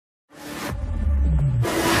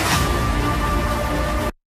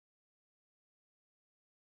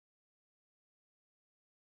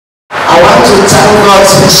I want to thank God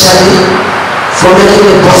specially for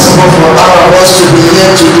making it possible for all of us to be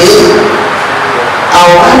here today.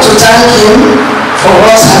 I want to thank Him for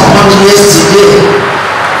what happened yesterday.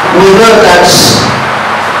 We know that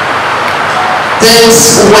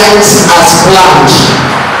things went as planned.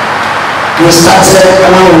 We started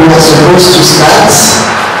when we were supposed to start,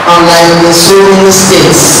 unlike in so many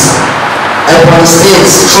states. Ebonyi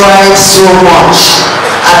State tried so much,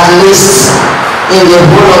 at least in the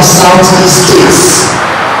whole of Southeast states.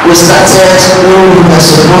 We started when we were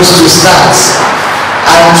supposed to start.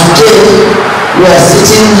 And today, we are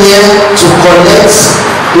sitting here to collect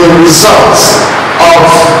the results of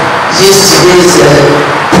yesterday's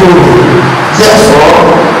poll.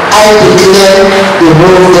 Therefore, I declare the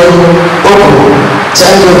whole thing open.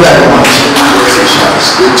 Thank you very much.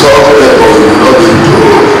 The talk will not be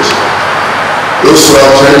told. Those who are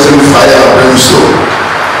threatening fire and brimstone,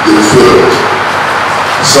 they failed.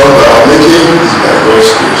 Some that are making is by God's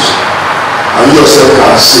grace. And you yourself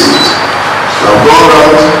can see it. You have gone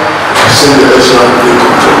around, seen the election being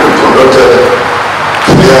conducted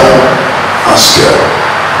clear and scared.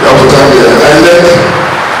 You have to thank the INEC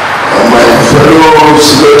and my fellow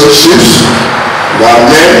security chiefs, their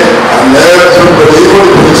men, and everybody, even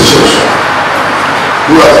the politicians,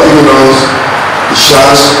 who have given us the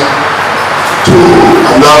chance to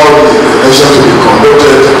allow the election to be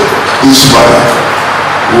conducted this manner.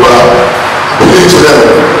 We are appealing to them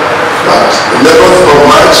that the 11th of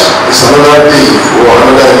March is another day for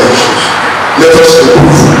another election. Let us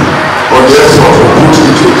improve on the effort we put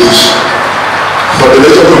into this. For the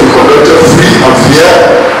election to be conducted free and fair,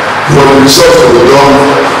 for the results to be done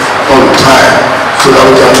on time, so that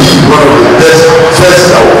we can be one of the best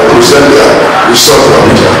first that will present their results to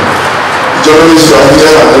Abuja. Journalists who are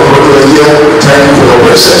here and everybody who are here, thank you for your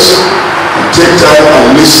presence. And take time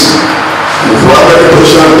and listen. And if you have any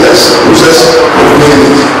question, yes, process of doing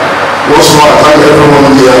it. Once more, I thank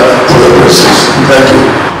everyone here for your presence. Thank you.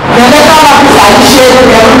 The letter officer issued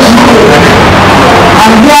the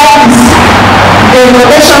and here is the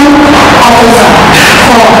innovation officer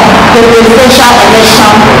for the presidential election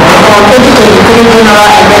for 2023 general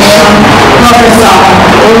election, Professor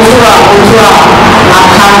Otura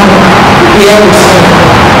Akanu. Thank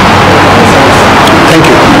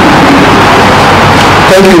you.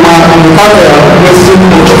 Thank you, ma'am. Without wasting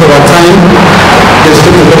much of our time, the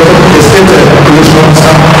state election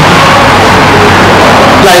officer.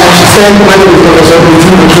 Like she said, my name is Professor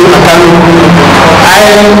Otura Akanu. I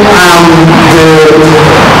am the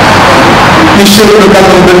Issue Local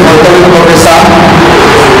Government Authority Professor.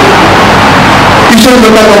 Issue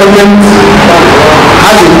Local Government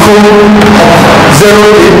has a code of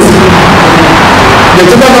 08. The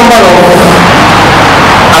total number of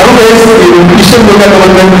arrests in Issue Local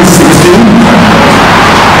Government is 16.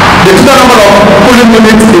 The total number of polling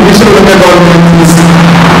units in Issue Local Government is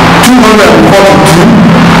 242.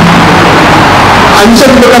 And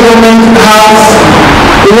Issue Local Government has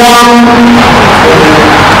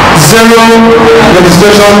 10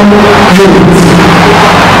 registration units.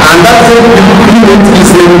 And that unit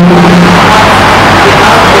is in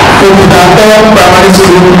Primary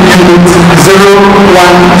School Unit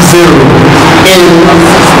 010 in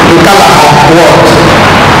Nkala Ward.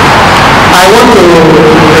 I want to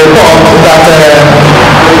report that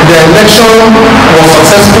the election was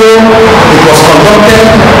successful. It was conducted,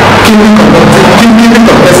 keenly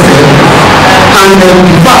contested, and the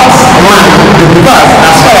reverse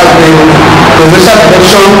as far as the presidential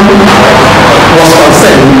election was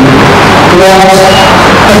concerned was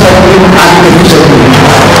perfectly and efficiently.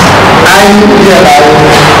 I hereby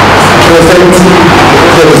present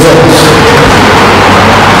the results.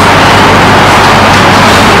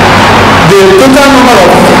 The total number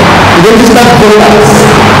of registered voters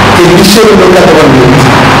in Issue Local Government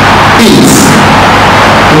is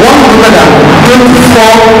 173.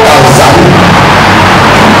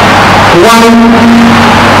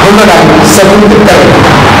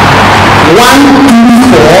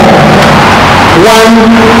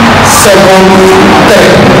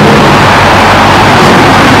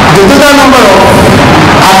 The total number of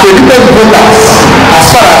accredited voters as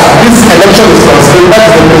far as this election is concerned,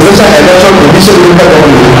 that is the presidential election in Issue Local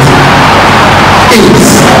Government,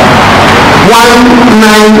 is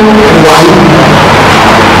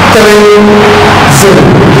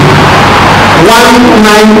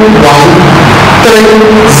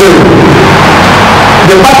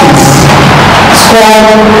The parties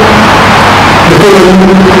scored the following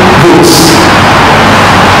votes.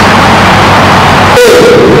 A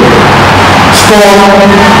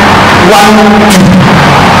scored 1-2.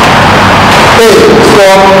 A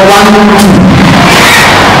scored 1-2.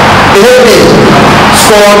 A AA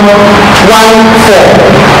scored 1-4.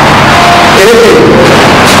 AA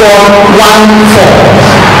scored 1-4.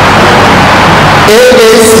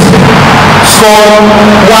 AAC scored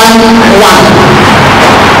 1-1.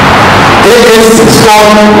 AAC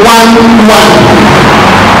scored 1-1.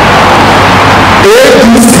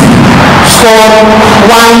 ADC scored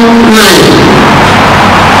 1-9.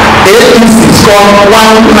 ADC scored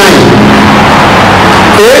 1-9.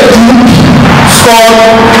 ADP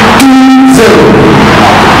scored 2-0.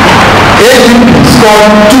 ADP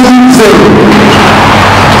scored 2-0.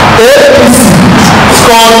 APC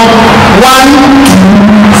scored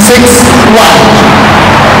 1-6-1.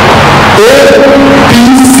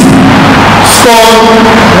 APC scored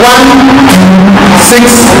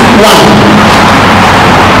 1-6-1.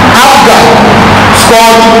 APGA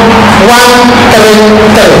scored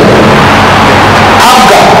 1-3-3.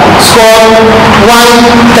 APGA scored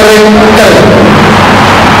 1-3-3.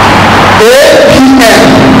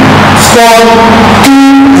 APM scored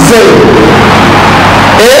 2-0.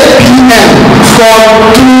 APM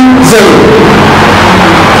scored 2-0.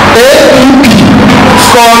 APP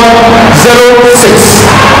scored 0-6.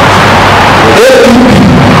 APP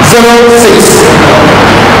 0-6.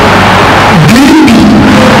 BP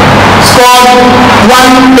scored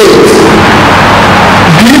 1-8.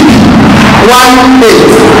 BP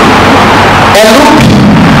 1-8. LUP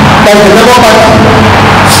of the Labour Party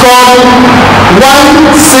scored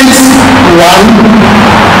 1-6-1.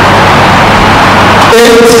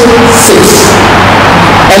 8-6.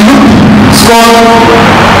 LUP scored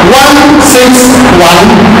 1-6-1.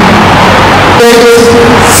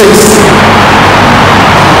 8-6.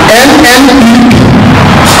 NNPP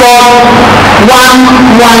scored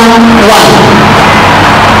 1-1-1.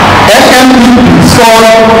 NNPP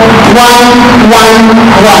scored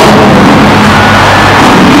 1-1-1.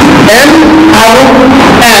 NRM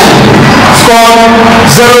scored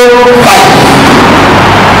 0-5.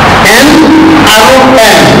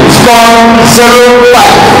 NRM scored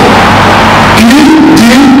 0-5.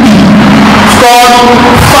 PDP scored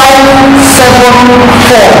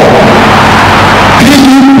 5-7-4.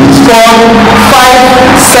 PDP scored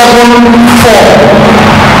 5-7-4.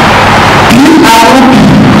 PRP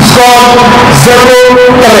scored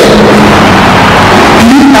 0-3.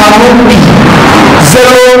 PRP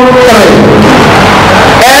 0-3.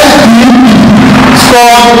 SDP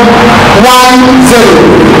scored 1-0.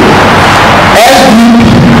 SDP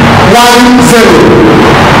 1-0.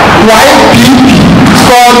 YPP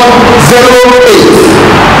scored 0-8.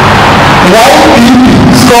 YPP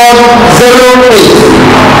scored 0-8.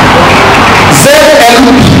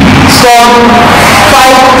 ZLP scored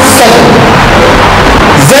 5-7.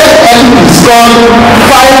 ZLP scored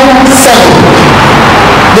 5-7.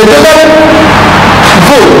 The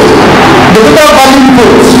total valid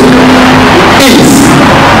vote is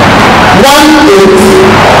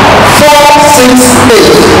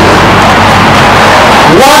 18468.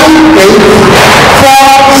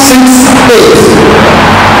 18468.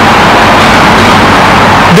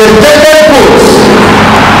 The total vote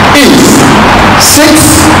is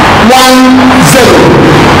 610.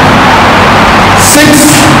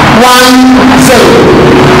 610.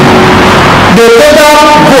 The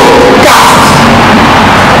total vote cast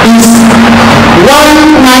is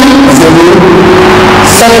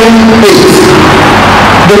 19078.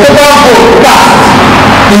 The total vote cast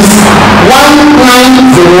is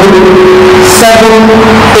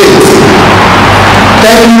 19078.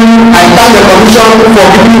 Thank you. I thank the Commission for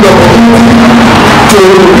giving me the opportunity to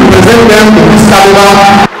represent them in this carnival.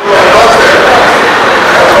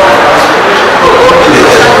 The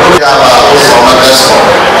electoral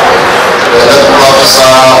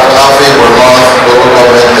officer, traffic or north local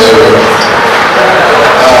government area.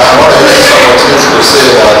 I want to use this opportunity to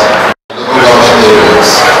say that local government areas,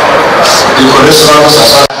 the condition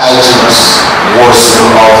society hygiene was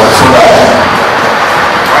of food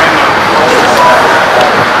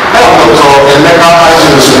Dr. Emeka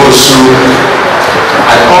hygiene was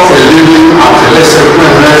I come for a living at the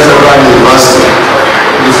Federal University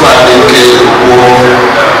before I became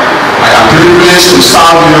I am privileged to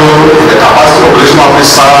serve you, the capacity operation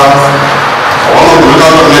officer for one of the local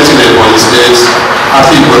government in Ebonyi State,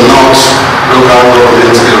 Akigbo North local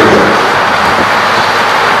government area.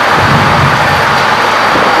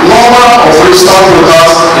 Number of registered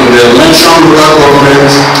voters in the mentioned local government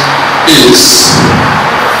is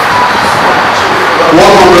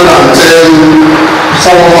 110,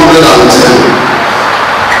 410.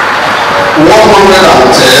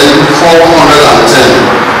 110, 410.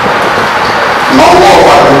 Number of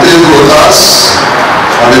appointed voters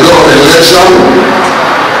on the day of election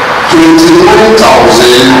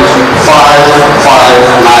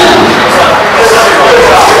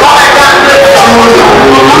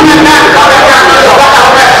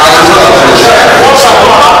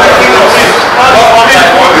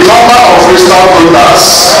Number of registered voters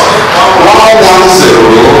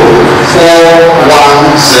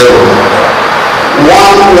 110410.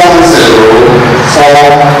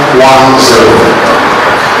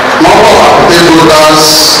 110410. Number of active voters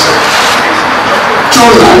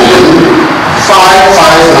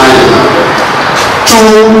 29559.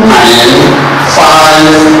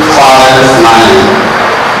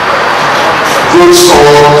 29559. Votes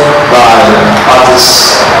scored by parties.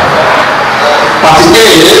 Party A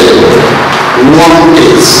 18.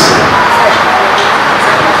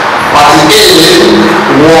 Party A 18.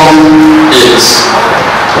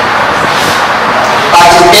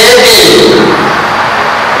 Party AA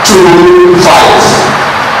 25.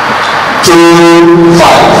 25.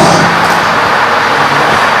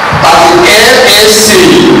 Party AAC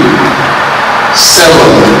 7.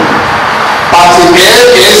 Party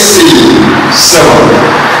AAC 7.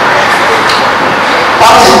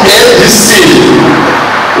 Party ADC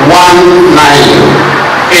 19.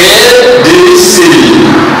 ADC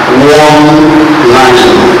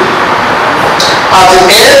 19.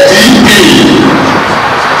 Party ADP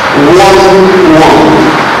 11.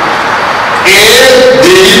 ADP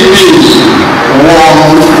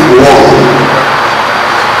 11.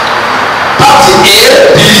 Party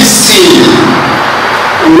APC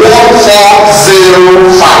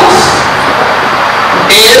 1405.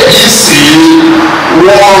 APC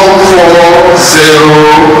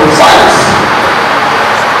 1405.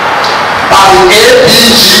 Party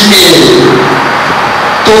APGA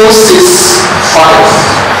 265.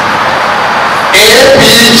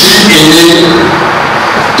 APGA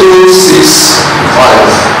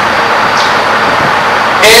 265.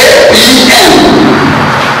 APM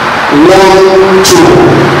 12.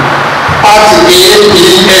 Party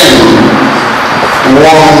APM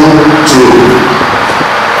 12.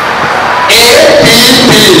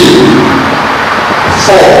 APP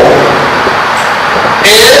 4.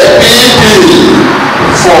 APP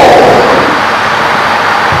 4.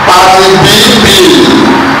 Party BP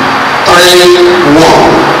 31.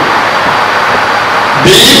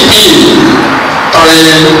 BP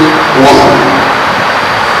 31.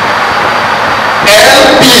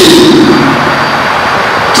 LP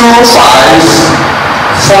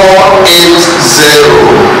 25480.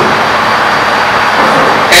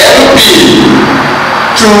 LP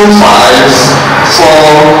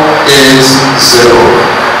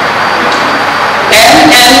 25480.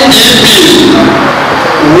 NNPP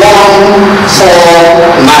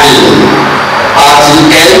 149. Party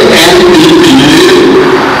NNPP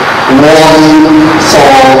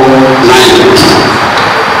 149.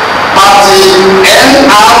 Party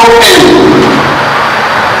NRM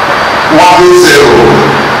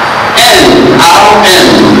 10.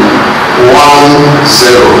 NRM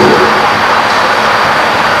 10.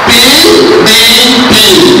 PDP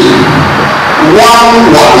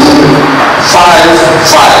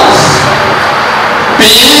 1155.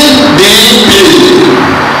 PDP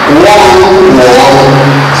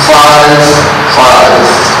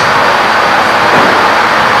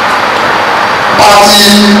 1155.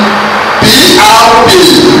 Party PRP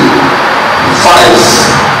 5.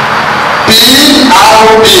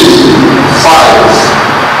 PRP 5.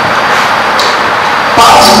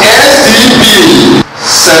 Party SDP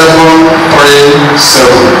 737.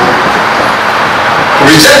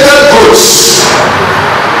 Rejected votes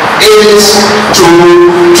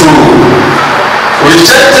 822.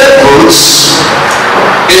 Rejected votes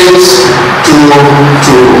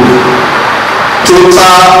 822.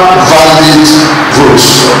 Total valid votes.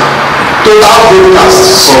 Total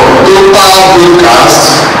broadcast. Total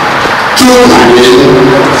broadcast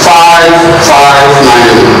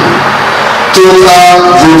 29559. Total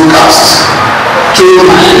broadcast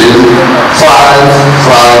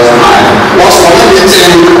 29559. Once more, let me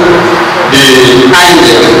thank the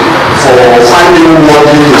INEC for finding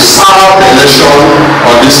worthy to serve the election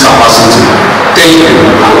on this capacity. Thank you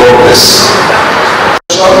and God bless.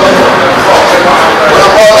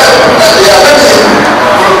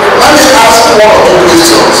 Let me ask one or two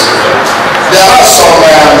questions. There are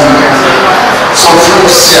some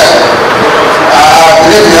fruits here. I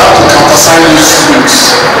believe you have to countersign these fruits.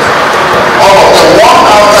 All of them, one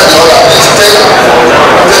after the other. Let's take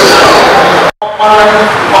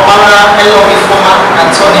Obama, Eloise, former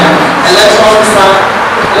Antonia, election officer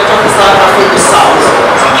Africa South.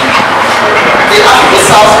 The Africa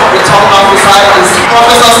South return officer is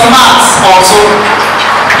Professor Smart also.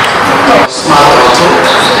 Smart Otto,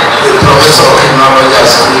 a professor of criminology and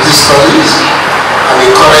security studies, and a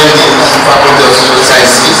current in the Faculty of Social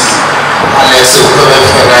Sciences, Alex Okoye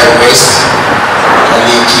Federal University,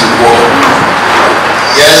 Alikiwo.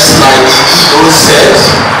 Yes, like the EO said,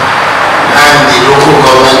 I'm the local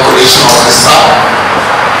government coalition officer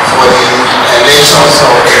for the elections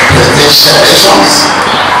of the presidential elections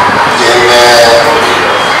in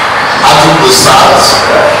Adubo South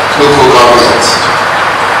local government.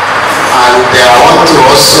 And I want to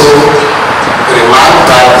also remark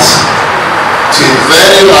that to a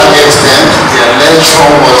very large extent the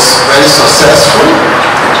election was very successful,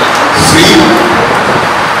 free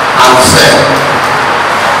and fair.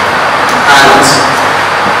 And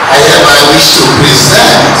I hereby wish to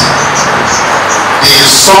present the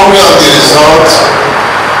summary of the result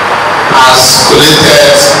as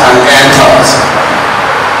collated and entered.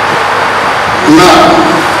 Now,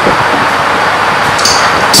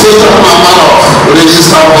 total number of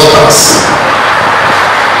registered voters.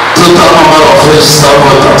 Total number of registered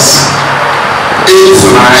voters.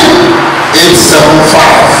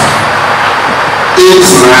 89875.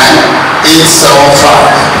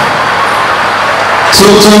 89875.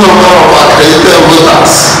 Total number of accredited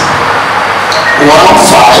voters.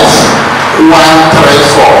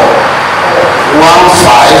 15134.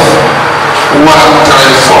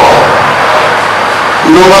 15134.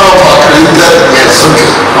 Number of accredited, yes, okay.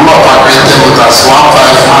 Number of accredited voters,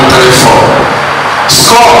 15134.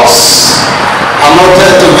 Scores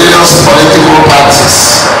allotted to various political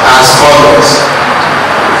parties as follows.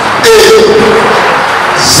 A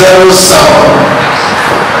 07.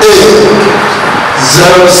 A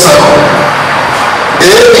 07. A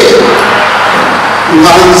 10. A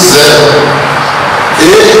 10.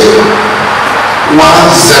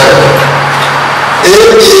 A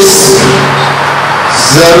is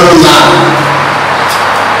 09.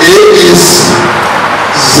 A is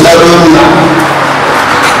 09.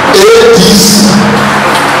 A is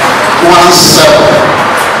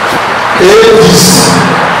 17. A is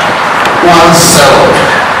 17.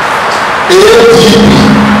 ADB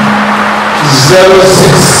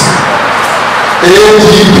 06.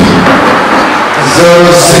 ADB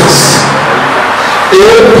 06.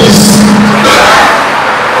 APC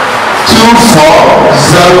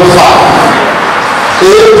 2405.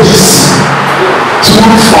 APC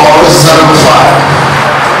 2405.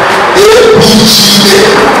 APGA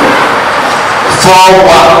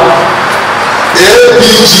 41.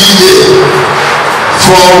 APGA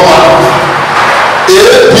 41.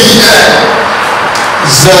 APN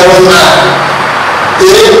 09.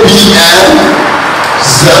 APN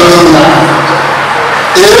 09.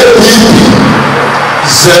 APP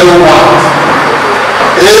 01.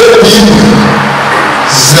 APP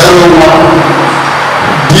 01.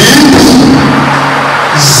 BP 09.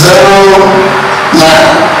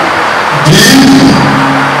 BP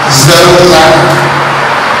 09.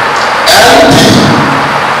 LP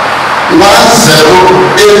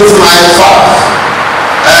 10895.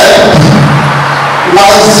 LP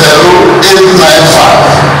 10895.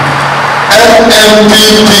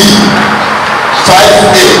 NMPP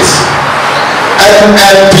 58.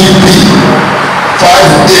 NMPP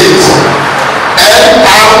 58.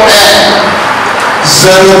 NRN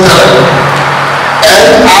 03.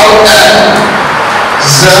 NRN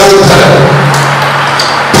 03.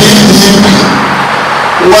 PDP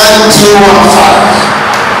 1215.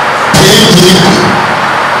 PDP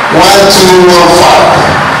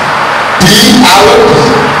 1215. PRP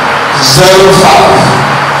 05.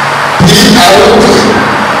 PRP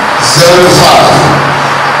 05.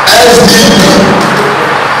 SDP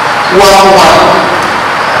 11.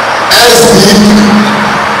 SDP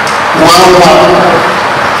 11.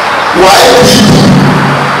 YPP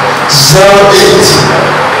 08.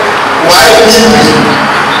 YPP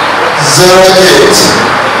 08.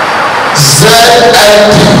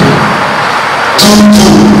 ZLP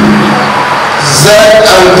 22.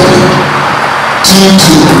 ZLP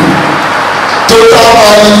 22. Total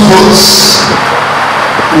valid votes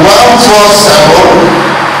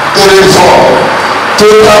 14734.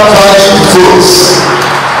 Total valid votes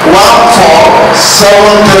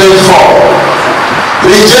 14734.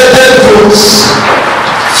 Rejected votes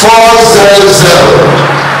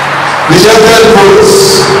 400. Rejected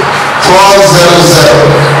votes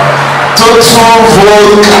 400. Total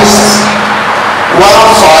vote cast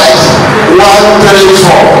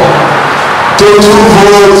 15134. Total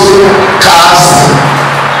vote cast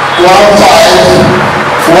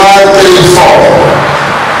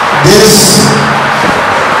 15134. These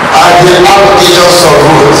are the applications of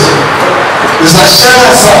vote. Mr.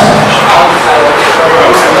 Chairman, sir.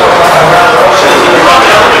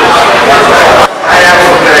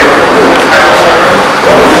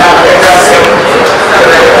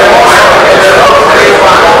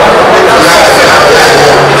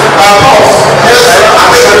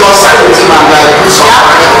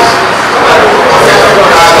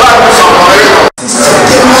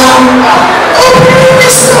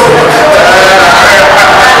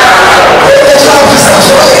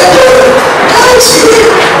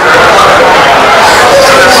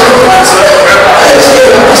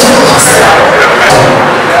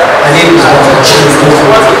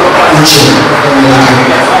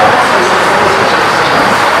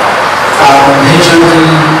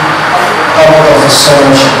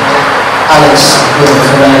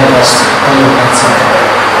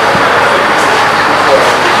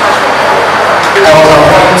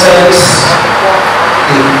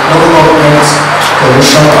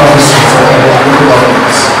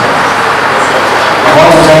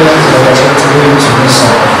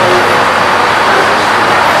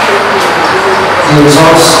 The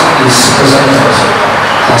results is presented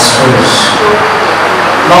as follows.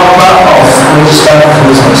 Number of registered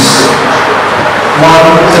voters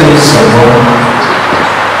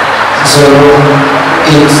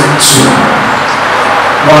 130,082.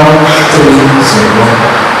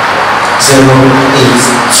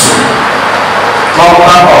 130,082.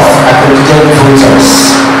 Number of accredited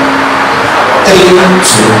voters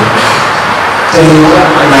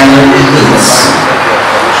 32398.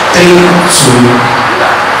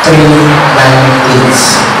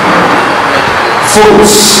 32398.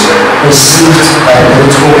 Votes received by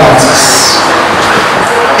political parties.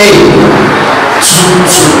 A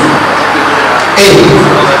 22. A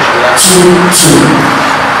 22.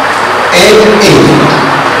 AA 22.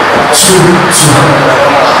 AA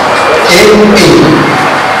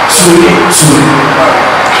 22. AAC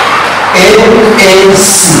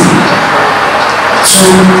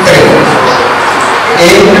 23.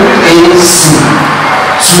 AAC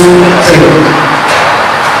 23.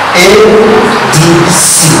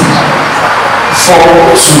 ADC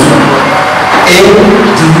 42.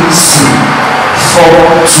 ADC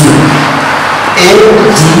 42.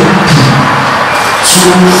 ADP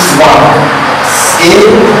 21.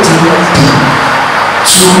 ADP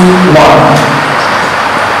 21.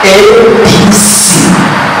 ABC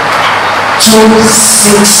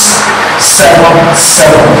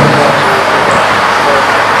 2677.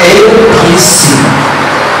 ABC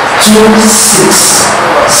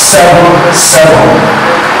 2677.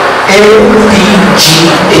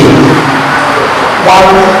 APGA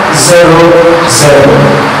 100.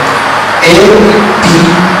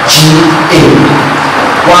 APGA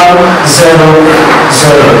 100.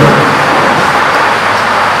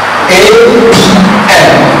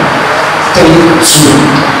 APM 32.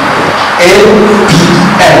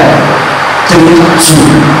 APM 32.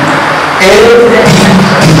 APP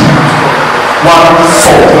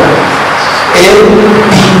 14. APP 14.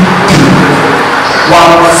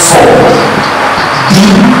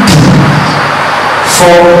 BP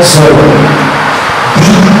 40.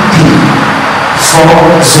 BP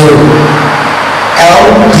 40.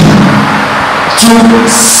 LP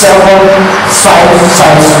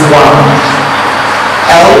 27551.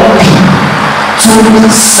 LP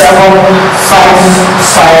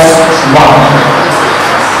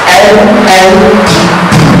 27551. NNPP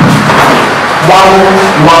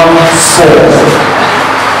 114.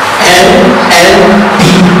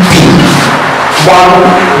 NNPP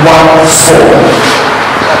 114.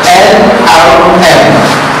 NRM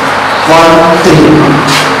 13.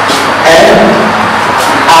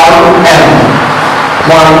 NRM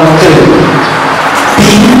 13.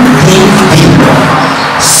 PDP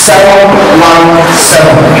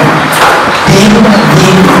 717.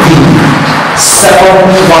 PDP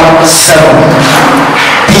 717.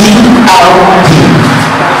 PRP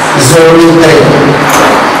 03.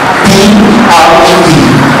 PRP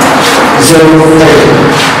 03.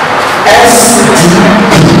 SDP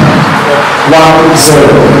 10.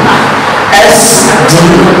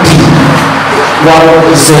 SDP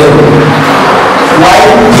 10.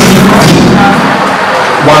 YPP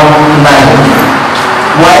 19.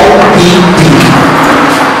 YPP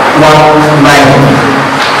 19.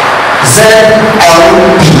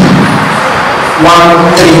 ZLP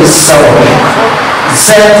 137.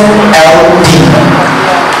 ZLP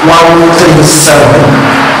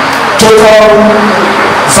 137. Total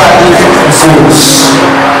valid votes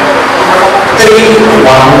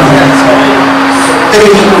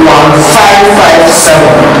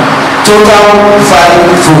 31557. Total valid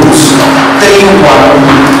votes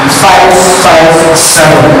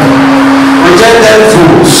 31557. Rejected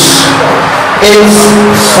votes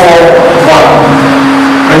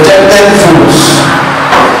 841. rejected votes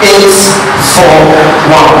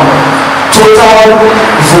 841. Total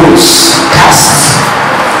votes cast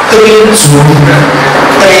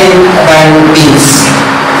 32398.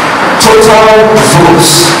 Total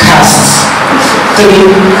votes cast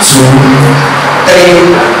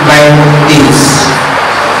 32398.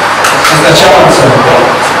 Mr. Chairman, sir.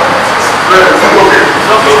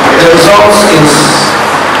 The result is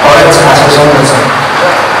correct as presented, sir.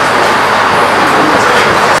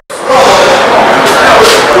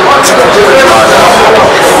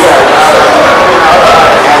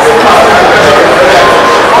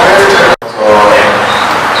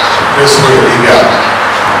 This way, Libya,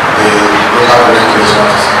 the local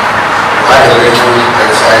regulations, like the regulatory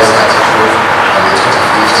exercise article and the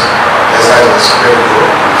 25th exercise of the Supreme Court,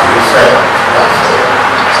 to be fair and fair.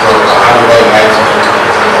 So I hand over the mic to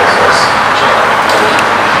present that first.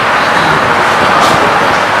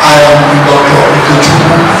 I am Dr.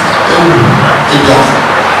 Ikechukwu Ibia,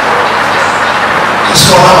 a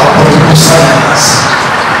scholar of political science.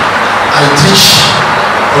 I teach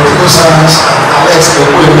political science at Alex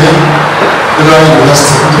Ebonyi Federal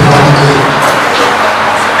University in Ebonyi.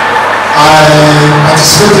 I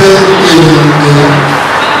participated in the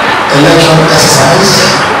election exercise,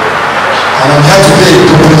 and I'm here today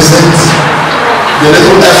to present the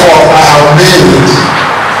little effort I have made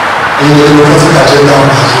in the democratic agenda of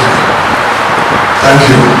Nigeria. Thank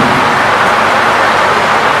you.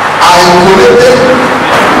 I collected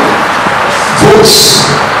votes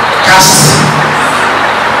cast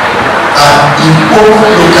at Igbo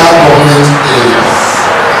local government areas.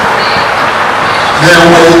 There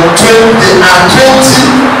are 20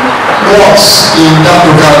 wards in that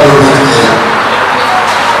local government area.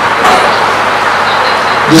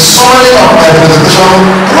 The summary of my presentation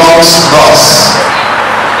runs thus.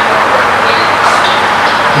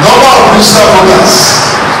 Number of registered voters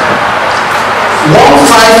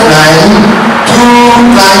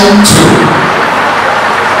 159,292.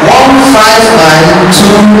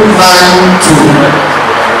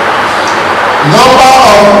 159,292. Number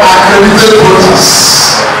of accredited voters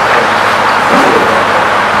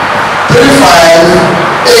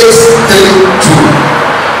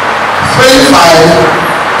 35,832.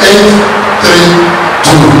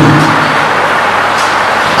 35,832.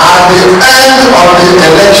 At the end of the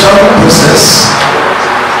election process,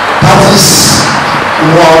 parties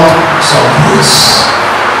won some votes,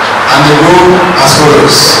 and they go as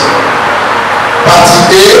follows.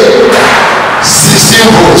 Party A,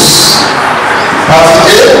 16 votes.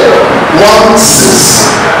 Party A,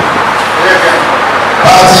 1-6.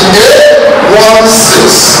 Party A,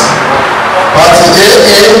 1-6. Party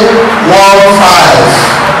AA, 1-5.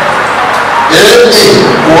 AA,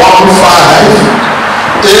 1-5.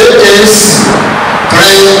 AAC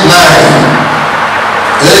 39,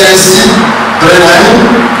 AAC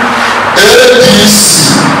 39, ADC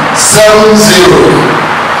 70,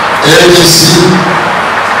 ADC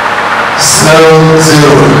 70,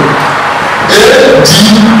 ADP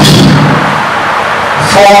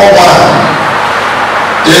 41,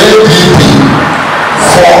 ADP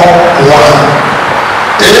 41,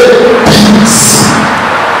 APC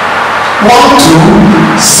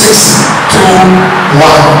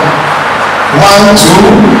 12621,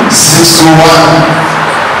 12621,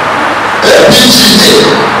 APGA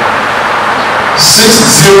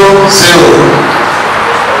 600,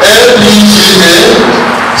 APGA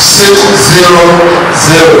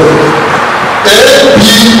 600,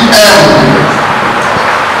 APM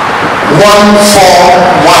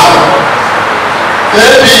 141,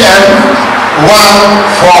 APM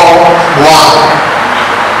 141.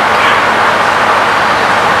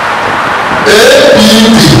 ABB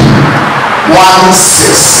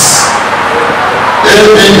 16,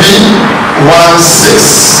 ABB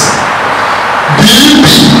 16, BB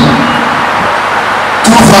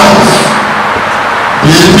 25,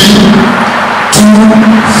 BB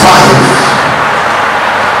 25,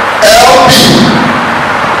 LB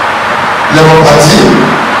Labour Party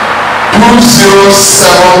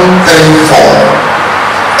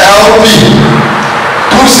 20734, LB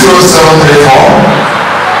 20734.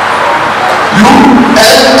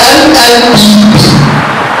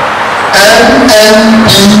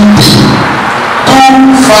 NNPP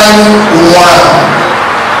 251,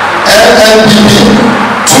 NNPP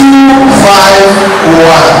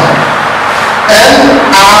 251,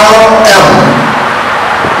 NRM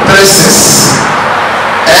 36,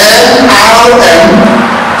 NRM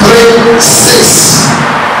 36,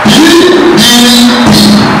 PDP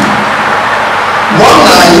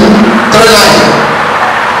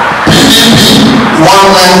 1939, PDP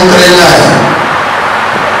 1939,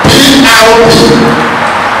 PLP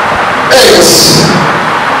 8.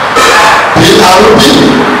 PRP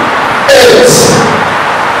 8.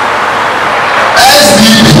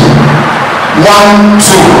 SDP 1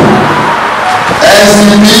 2.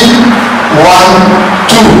 SDP 1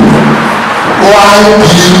 2.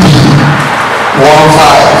 YPP 1 5.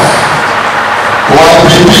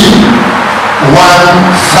 YPP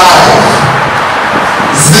 1 5.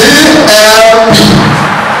 ZLP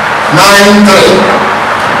 9 3.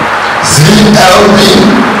 ZLP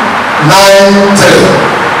 9 3.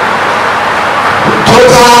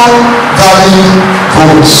 Total valid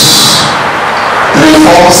votes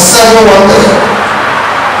 34713.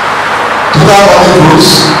 Total valid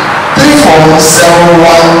votes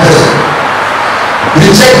 34713.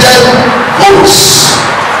 Rejected votes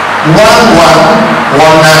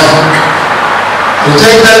 1119.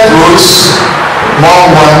 Rejected votes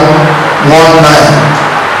 1119.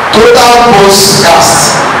 Total votes cast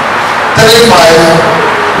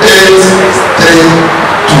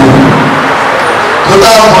 35832.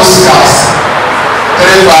 Total votes cast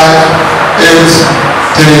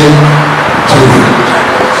 35832.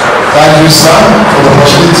 Thank you, sir, for the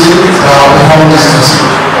opportunity that I will perform this duty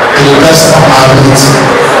to the best of my ability.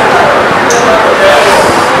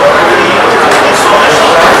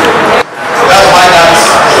 That's my dance.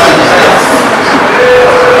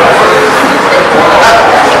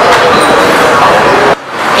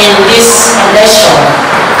 In this election,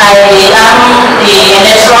 I am the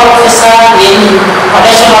electoral officer, the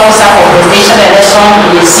election officer for presidential election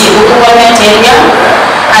in the civil government area,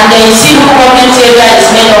 and the civil government area is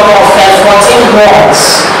made up of 14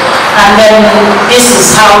 wards, and then this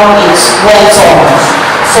is how it went on.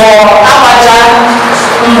 For Abaja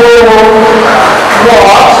Mboro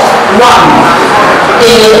Ward 1,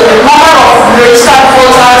 the number of registered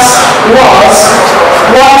voters was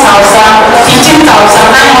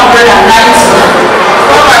 15,990.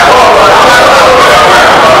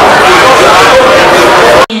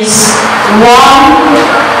 Is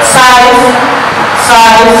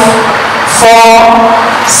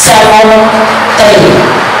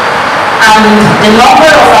 155,473, and the number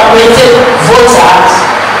of accredited voters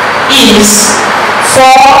is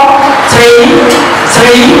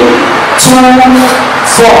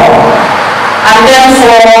 43324. And then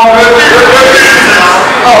for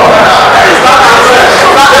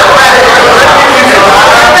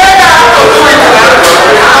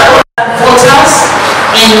voters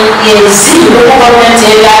in a civil government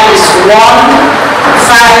area is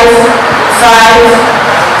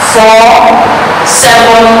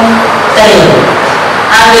 155,473,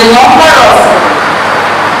 and the number of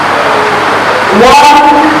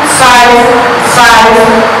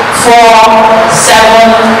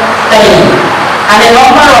 155,473, and the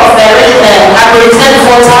number of accredited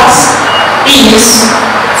voters is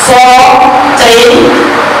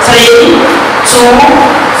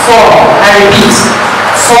 43324. I repeat,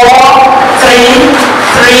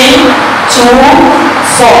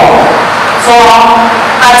 43324. For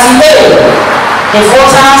party A, the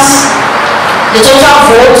voters, the total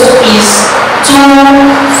vote is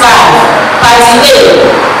 25. Party A,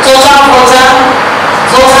 total voters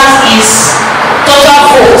is total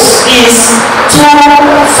votes is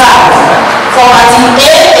 25. For party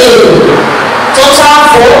AA, total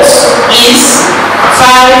votes is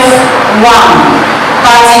 51.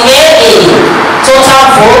 Party AA, total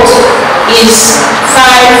vote is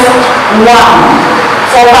 51.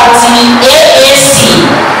 For party AAC,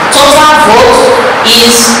 total vote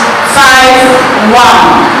is 51.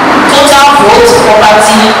 Total vote for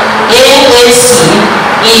party AAC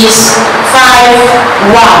is 51.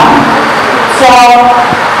 For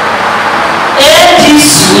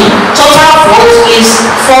ADC, total vote is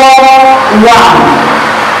 41.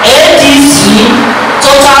 ADC,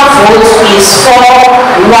 total vote is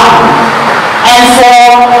 41. And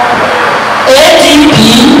for ADP,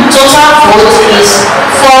 total vote is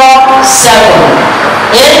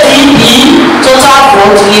 47. ADP, total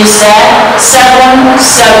vote is 77.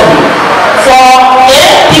 For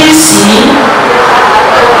APC,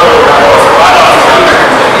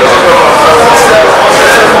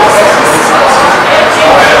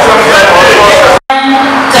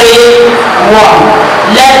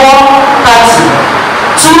 Labour Party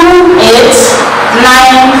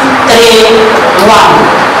 28931.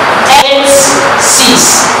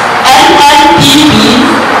 86. NNPP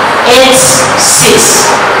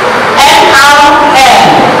 86.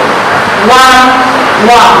 NRM 11.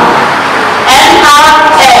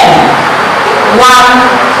 NRM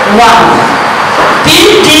 11.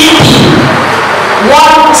 PDP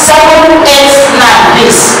 1789,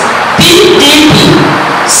 please. PDP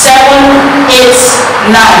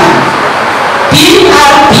 789.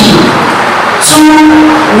 PRP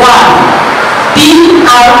 2-1,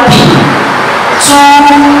 PRP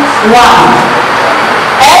 2-1,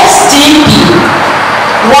 SDP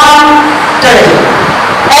 1-3,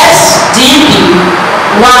 SDP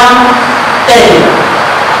 1-3,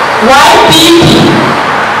 YPP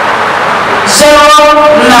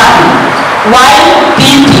 0-9,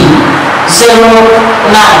 YPP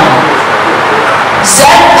 0-9,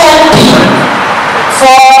 ZLP 4-5,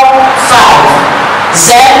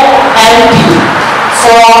 ZLP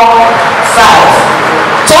 4-5.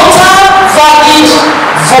 Total valid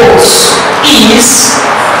votes is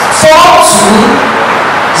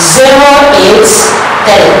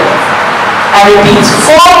 42083. I repeat,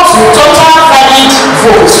 total valid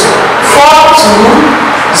votes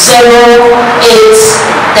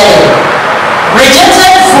 42083.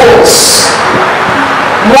 Rejected votes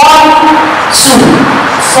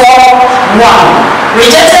 1241.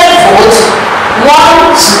 Rejected votes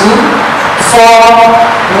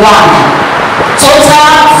 1241.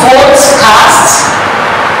 Total votes cast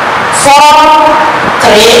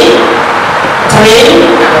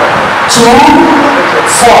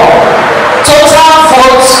 43324. Total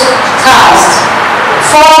votes cast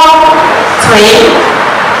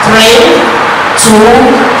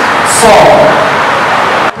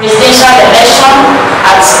 43324. Presidential election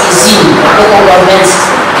at Izzi local government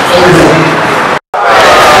area.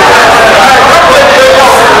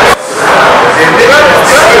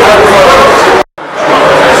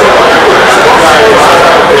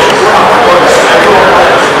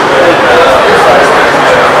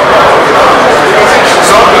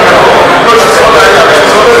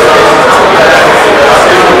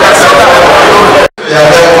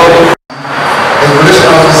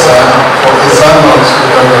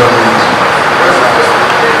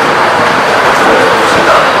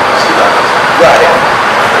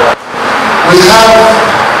 We have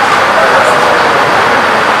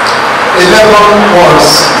 11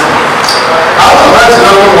 wards. Out of that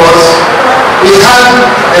 11 wards, we had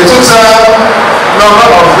a total number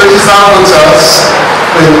of registered voters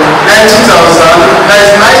with 90,681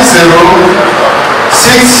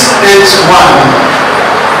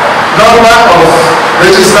 number of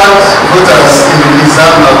registered voters in the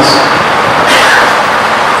exam lot.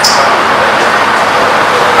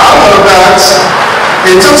 Out of that,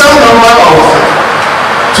 a total number of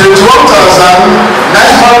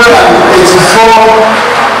 21,984.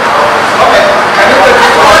 Okay, can you take it?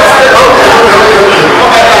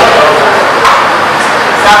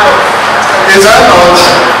 Is that not?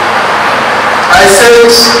 I said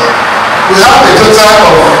we have a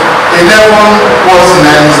total of 11 wards in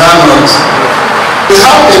exam lot. We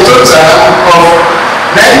have a total of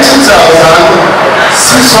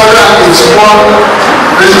 90,681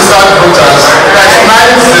 registered voters. That's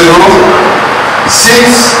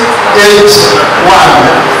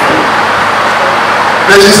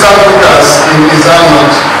 90681 registered voters in exam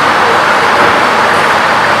lot.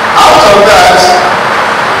 Out of that,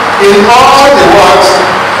 in all the wards,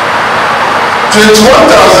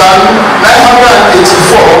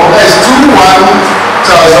 21,984, that's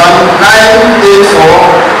 21,984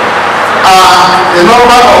 are the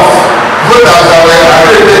number of voters that were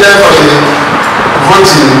accredited for the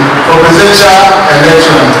voting for presidential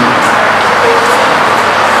election.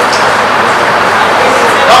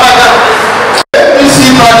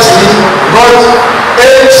 APC party got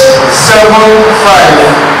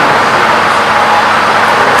 875.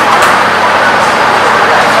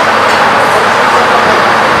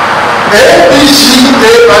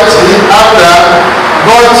 APCA party after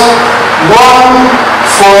got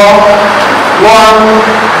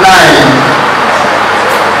 1419.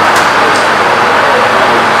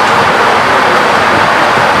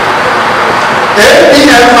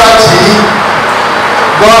 APM party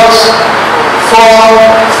got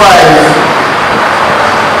 45.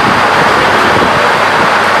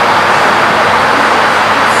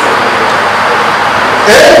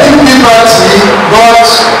 APP party got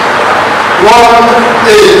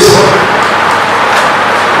 18.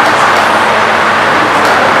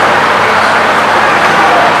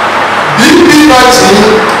 BP party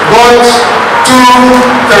got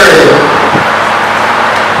 23.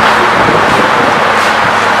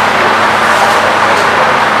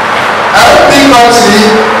 LP party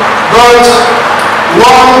got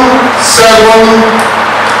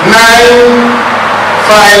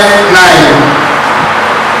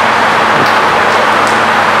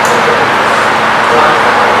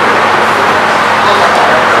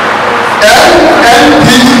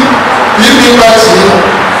PP party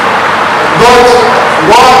got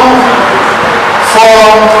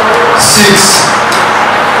 146.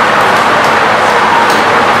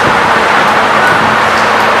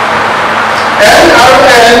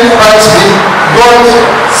 ZN party got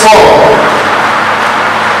 4.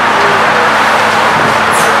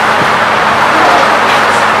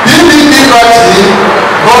 PDP party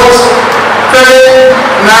got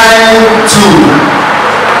 392.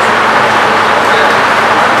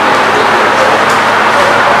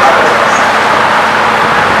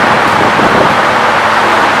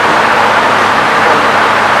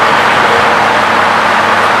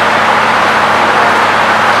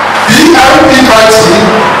 PRP party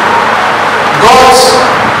got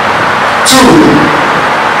 2.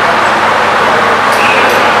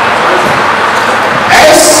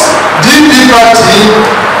 SDP party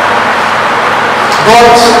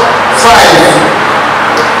got 5.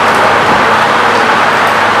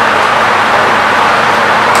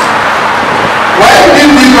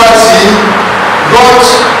 YPP party got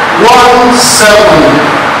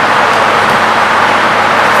 17.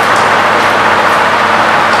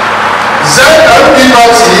 ZLP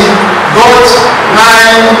party got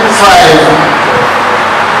 95.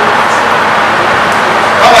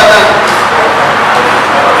 How about that?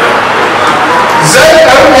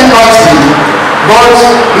 ZLP party got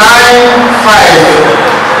 95.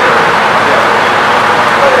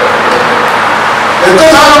 The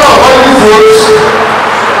total number of voting votes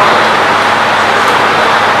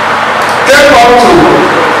came up to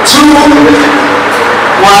 2,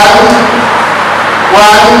 1,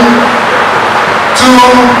 1, 2,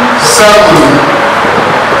 7.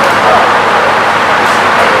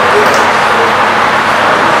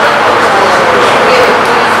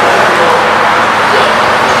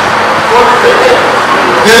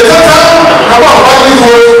 The total number of voting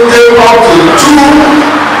votes came up to 2,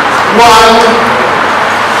 1,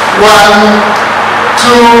 1,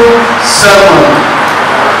 2, 7.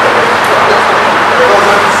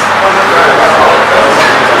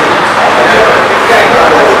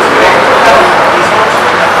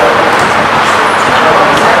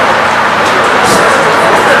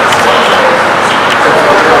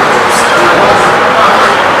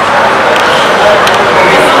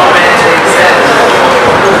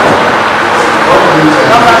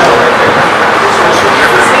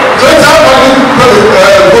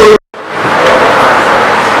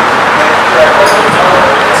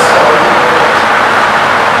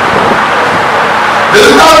 The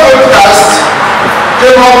total vote cast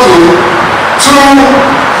came up to 2,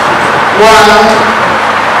 1,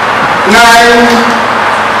 9,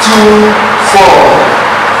 2, 4.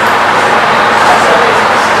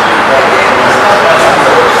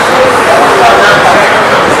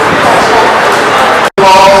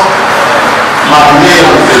 My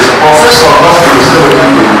name is Professor Dr.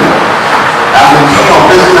 Ebonyi. I'm the Dean of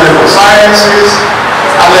Basic Medical Sciences,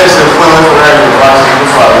 Alex Ebonyi University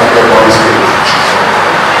for Ebonyi State.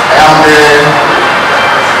 I am the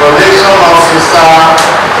coordination officer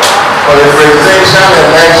for the presidential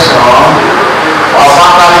election of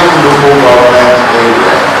Makalik local government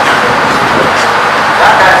area.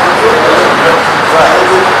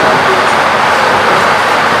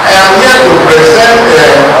 I am here to present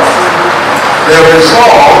the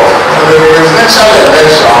result of the presidential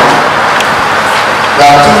election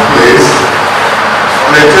that took place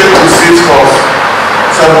on the 25th of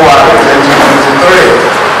February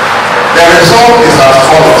 2023. The result is as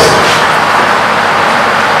follows.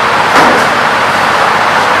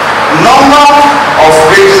 Number of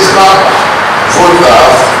registered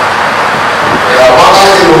voters in the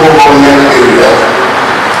Makalik local government area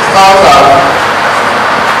stands at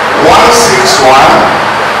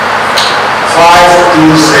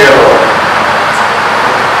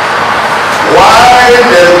 161,520. While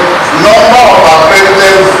the number of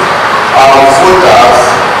accredited voters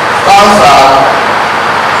stands at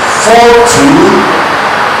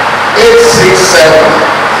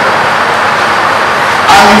 42,867.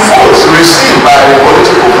 And the votes received by the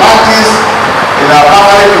political parties in our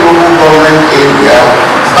Makalik local government area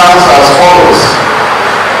stands as follows.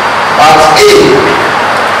 Part A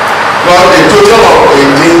got a total of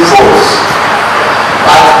 18 votes.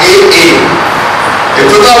 Part AA, a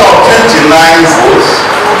total of 29 votes.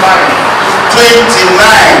 29,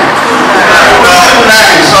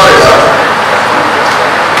 sorry sir.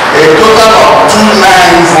 A total of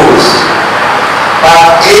 29 votes.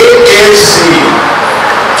 Part AAC,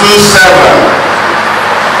 27.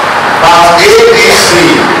 Part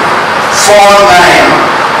ADC, 49.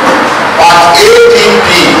 Part ADP,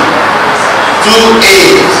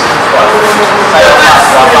 28.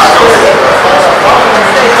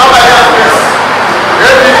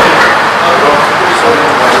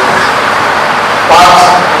 Part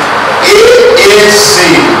AAC,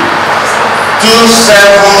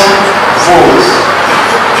 27 votes.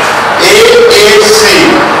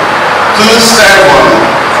 AAC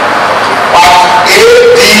 27, part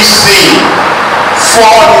ADC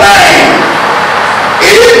 49,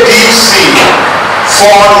 ADC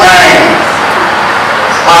 49,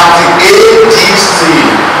 part ADC,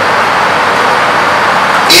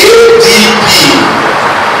 ADP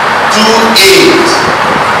 28,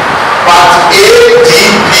 part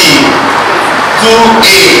ADP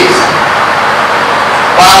 28,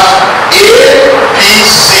 part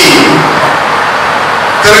APC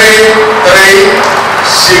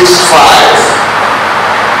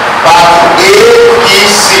 3365, part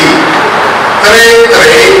APC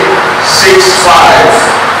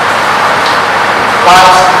 3365,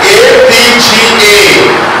 part APGA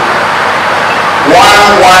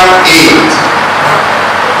 118,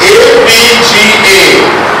 APGA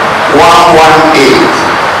 118,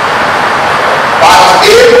 part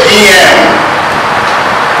APM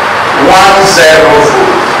 10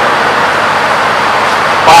 vote,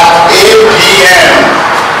 part APM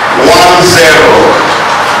 10,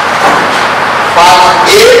 part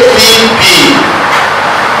APP 18,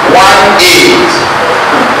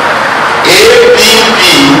 APP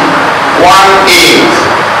 18, part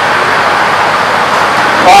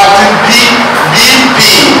BP,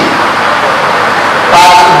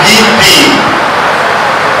 part BP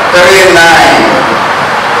 39,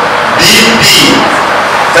 BP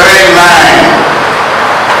 39,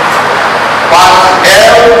 part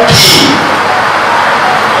LP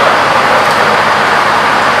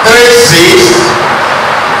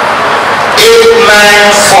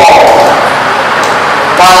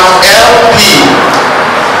 36894, part LP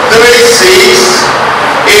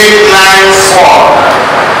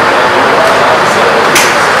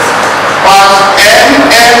 36894, part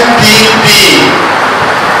NNPP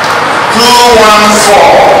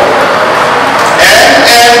 214,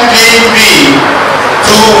 NNPP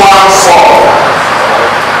 214,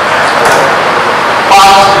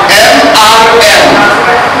 part MRM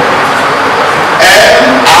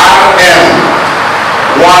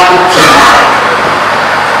 12,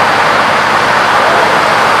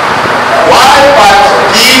 while part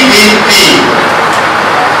DBP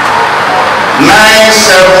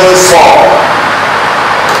 974,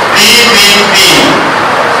 DBP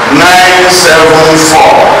 974,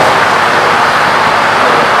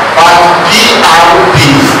 part PRP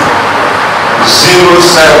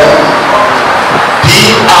 07,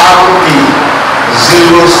 PRP 07,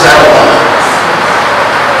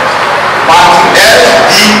 part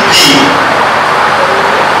FDP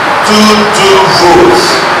 22 votes,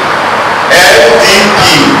 FDP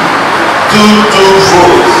 22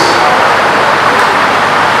 votes,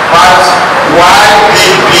 part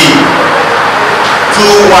YPP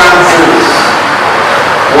 21 votes,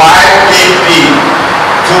 YPP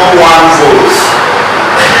 21 votes,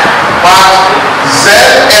 part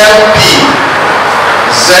ZLP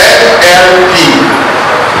 73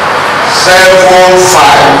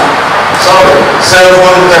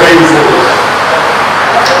 votes,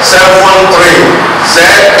 73,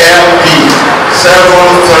 ZLP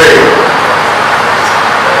 73.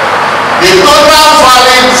 The total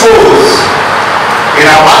valid votes in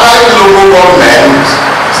Abakaliki local government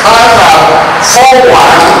stands at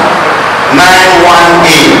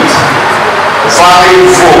 41918. Valid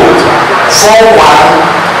vote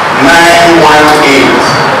 41918.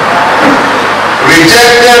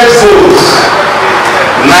 Rejected votes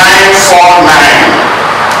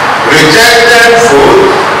 949. Rejected vote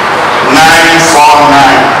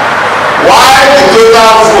 949. While the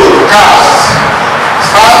total vote cast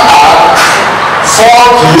stand at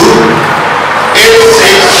 42867.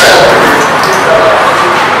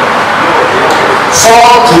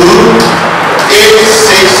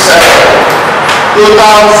 42867.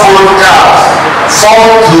 Total vote cast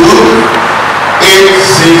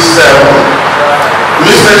 42867.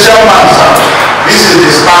 Mr. Chairman, sir, this is the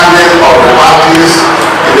standing of the parties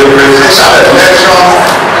in the presidential election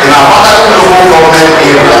in Abakaliki local government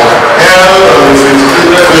area held on the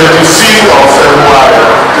 25th of February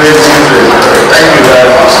 2023. Thank you very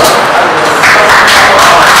much, sir.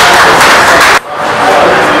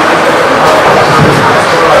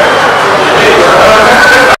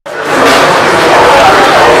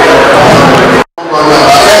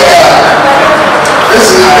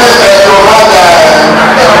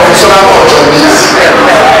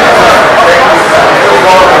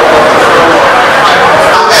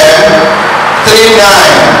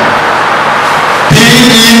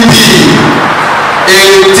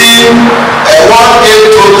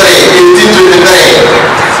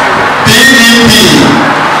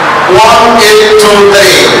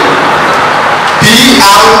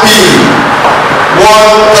 PRP 1823,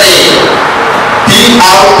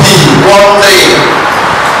 PRP 13,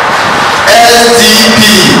 SDP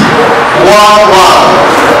 11,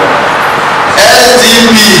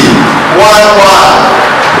 SDP 11,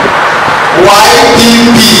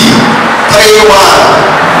 YPP 31,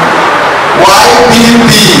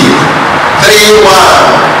 YPP 31,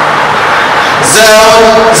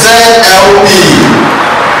 ZLP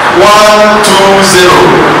 120,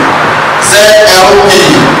 ZLP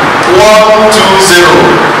 120.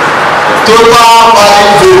 Total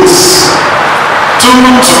valid votes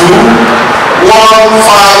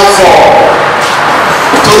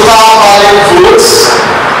 22154. Total valid votes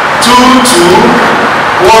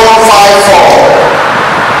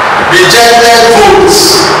 22154. Rejected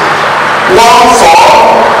votes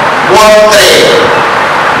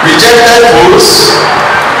 1413. Rejected votes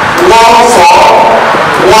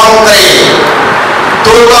 1413.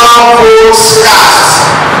 Total votes cast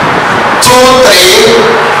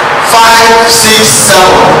 23567.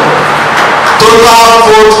 Total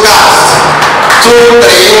vote cast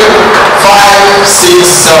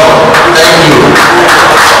 23567. Thank you.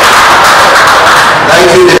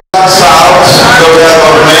 Thank you. South Local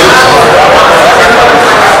Government.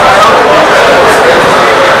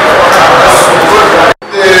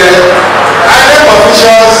 The INEC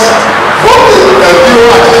officials, both the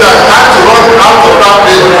people and that had to run out of that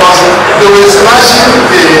place because they were smashing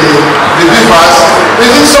the beavers.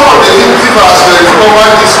 Even some of the beavers were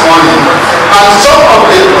recovered this morning, and some of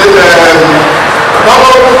the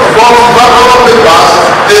rubber papers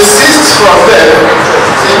they seized from them.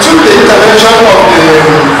 It took the intervention of the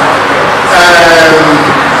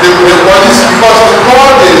police because to call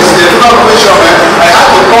the information. I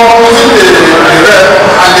had to call even the rep,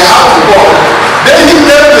 and they had to call. Then he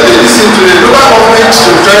came to listen to the local government to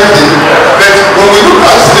join him. But when we look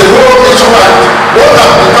at the whole issue and what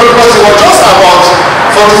happened, because it was just about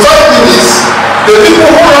 45 minutes, the people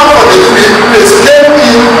who ran for the place came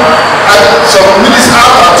in at some minutes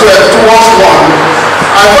after 12 towards 1.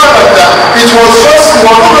 I found out that it was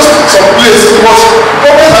almost some place, it was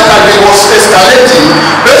almost like that it was escalating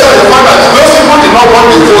based on the fact that those people did not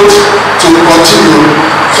want the vote to continue.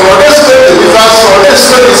 So when they said the reverse, so when they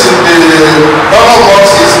said this in the rubber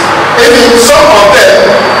boxes, even some of them,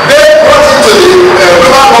 they brought it to the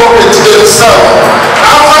rubber government themselves.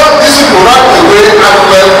 After these people ran away and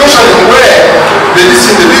were questioning where the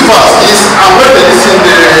reverse is and where the voters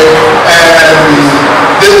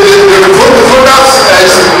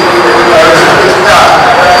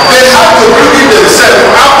they had to bring it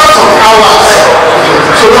themselves after some hours.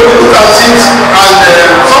 So when we look at it, and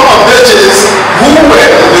some of the judges who were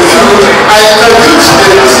in the field, I interviewed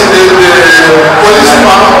the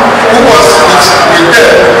policeman who was with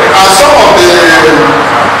them, and some of the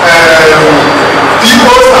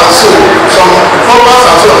people and so, some farmers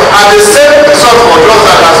and so, and they said result for just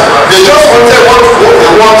that they just wanted what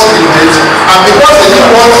they want in it, and because they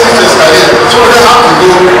didn't want it to escalate, so they have to go.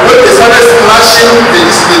 When they started slashing the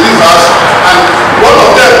rivers, and one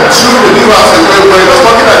of them threw the rivers away when he was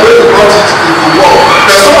talking about when they brought it into war.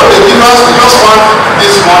 But some of the rivers we just found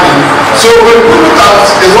this morning. So when we look at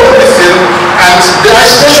the whole thing and the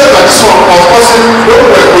agitation that this one was causing when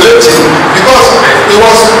we were collecting, because it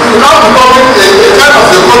was now becoming a kind of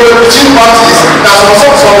a problem between parties that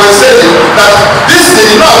some were saying that this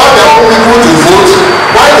they did not allow their own people to vote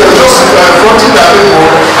while they were just fronting their people,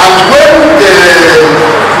 and when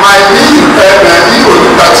my people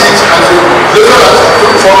looked at it and they said that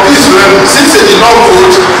for this realm, since they did not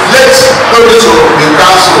vote, let Orizo be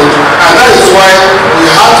cancelled, and that is why we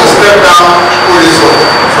had to step down Orizo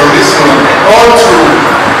from this one. All true.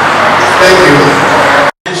 Thank you.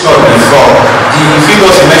 Before, the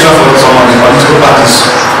figures you mentioned for some of the political parties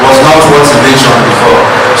was not what you mentioned before.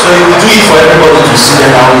 So you will do it for everybody to see them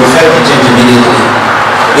and will affect the change immediately.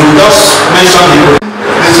 You will just mention the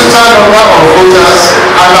total number of voters,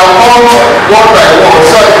 and I'll come one by one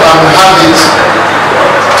so I can have it.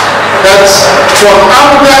 That from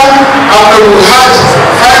Abia, after we had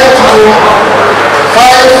 5 to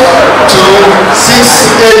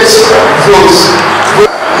 6 votes.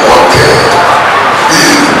 Okay.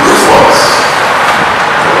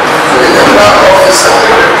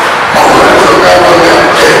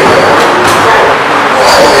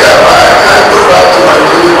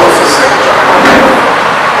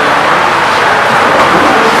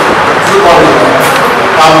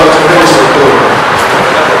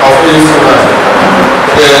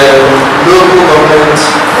 the local government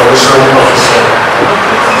commissioning officer.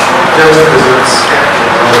 Just presents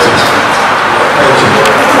message. Thank you.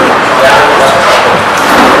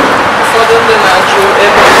 Ụfọdụ ndị na-achụ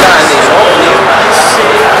ebe naanị ọ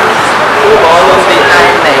bụ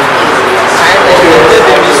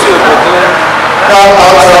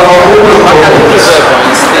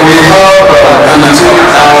We have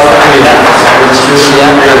 15,000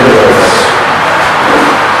 registration areas.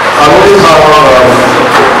 And we have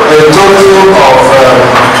a total of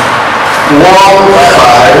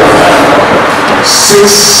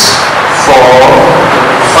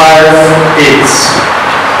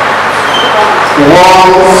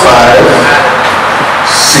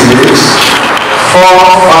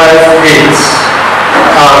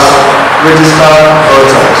as registered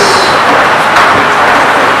voters.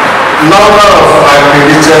 Number of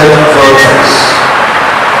accredited voters.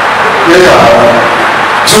 We have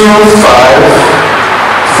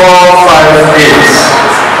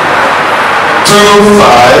 25458.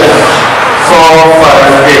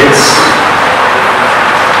 25458.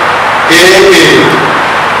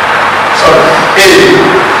 A.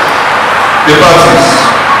 The parties.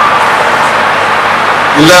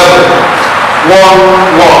 11. 1.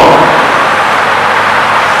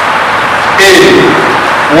 A.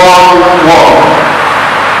 1.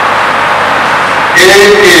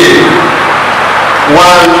 AA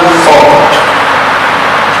 1 4.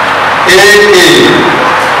 AA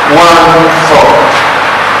 1 4.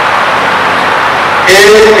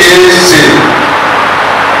 AAC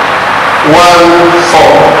 1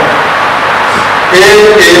 4.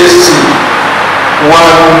 AAC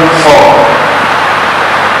 1 4.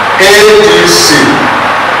 ADC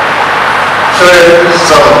 3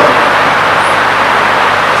 7.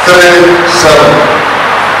 3 7.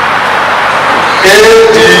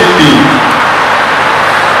 ADP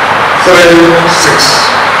 3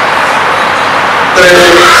 6.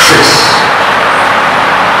 3 6.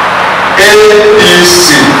 APC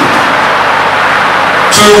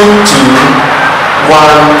 2 2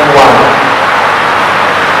 1 1.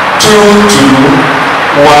 2 2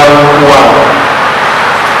 1 1.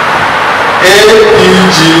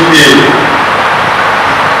 APGA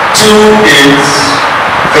 2 8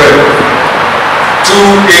 3.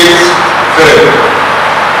 2 8 3.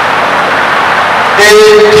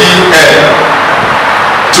 APL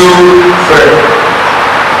 2 3.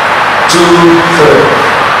 2 3.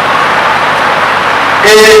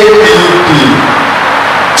 APP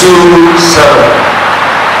 2 7.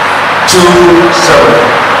 2 7.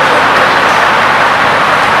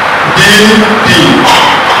 BP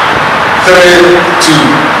 3 2.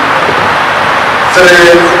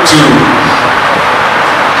 3 2.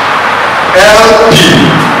 LP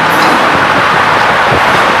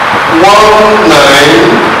 1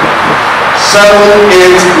 9 7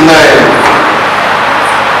 8 9.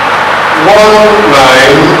 1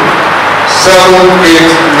 9 7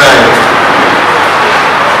 8 9.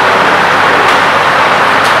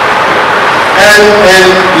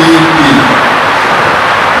 NNEP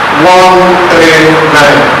 1 3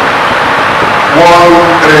 9.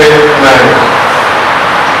 1 3 9.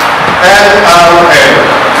 NRN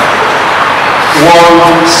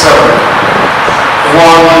 1 7.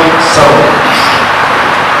 1 7.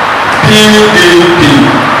 PDP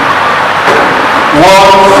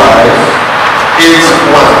 1 5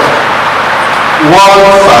 8 1.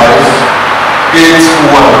 1 5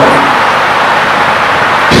 8 1.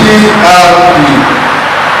 PRP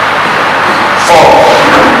 4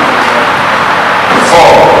 4.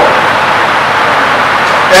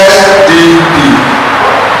 SDP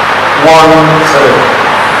 1 3.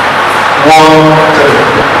 1 3.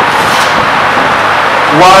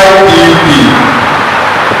 YPP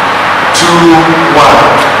 2 1.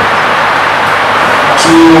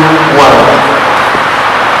 2 1.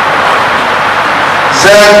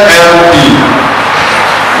 ZLP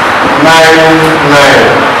 9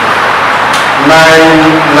 9.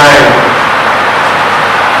 9 9.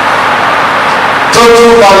 Total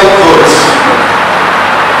valid votes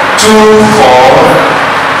 2 4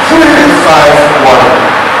 3 5 1.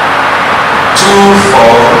 2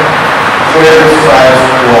 4 3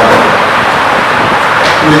 5 1.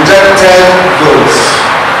 Rejected votes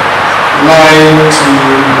 9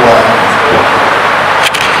 2 1.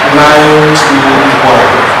 9 2 1.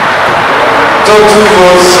 Total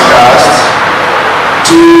votes cast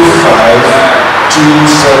 2 5 2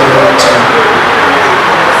 7 2.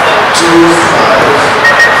 2 5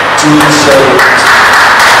 2 7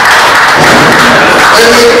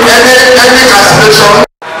 any cancellation.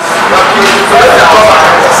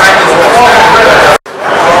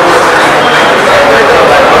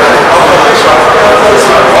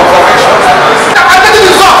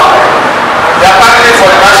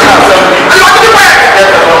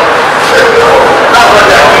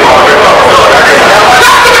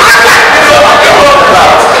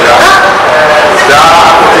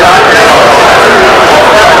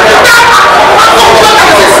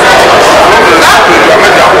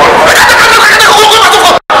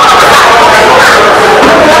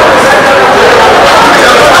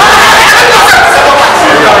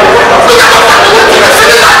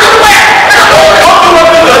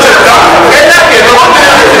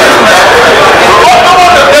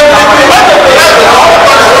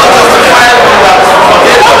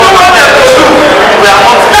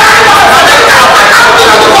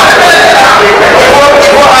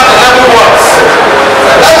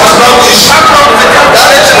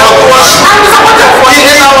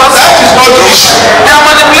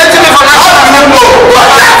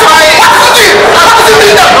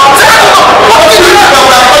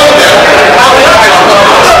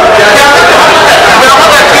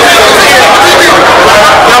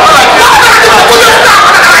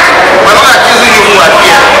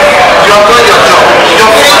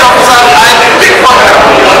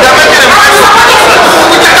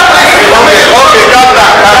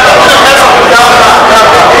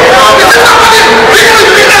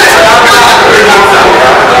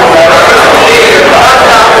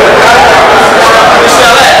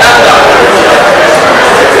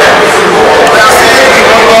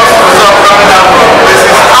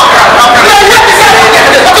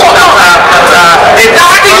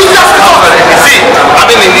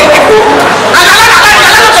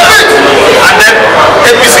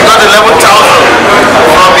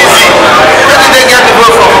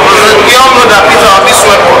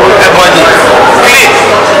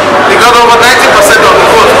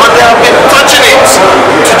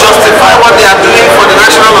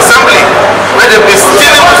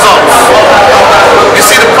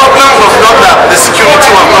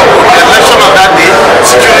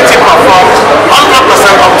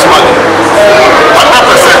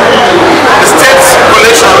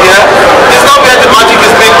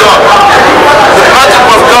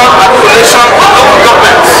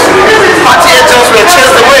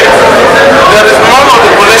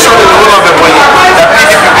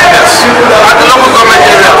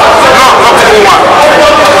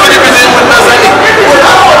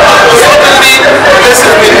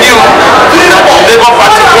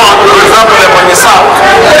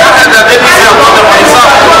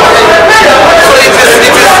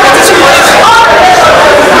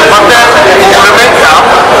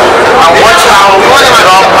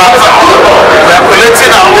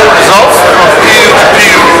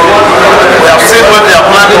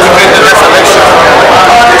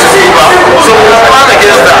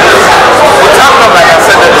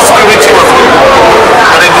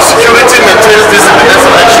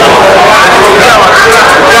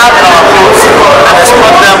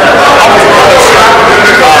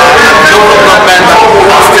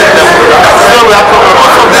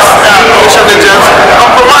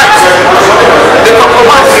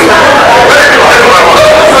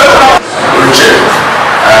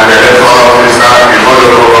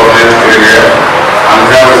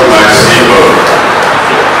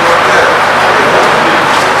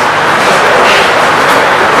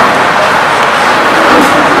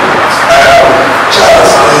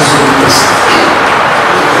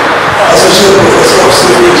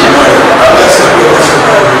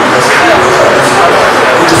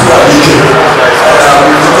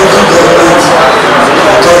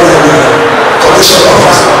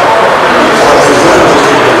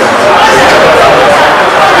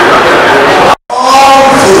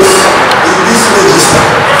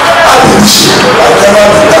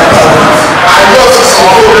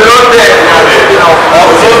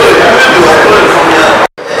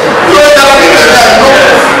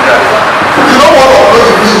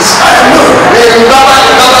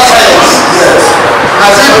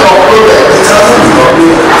 of me.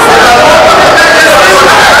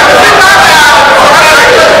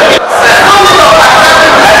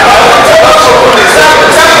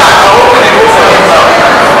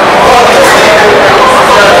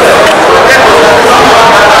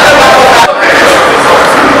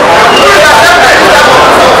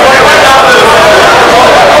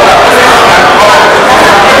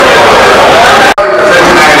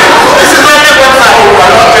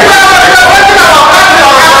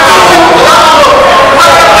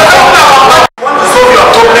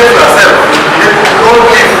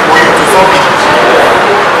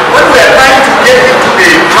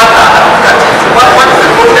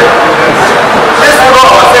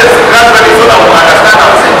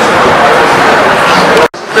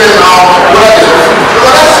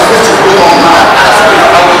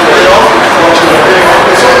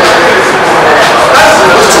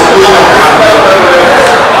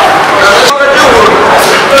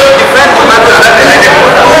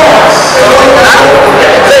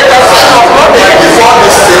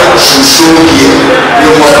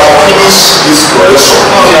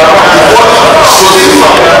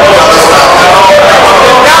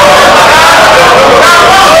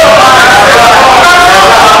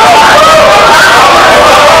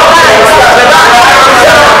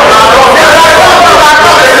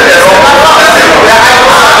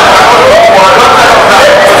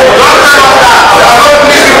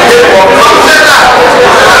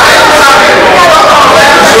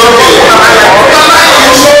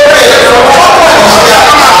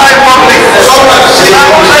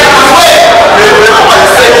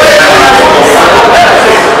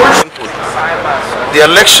 The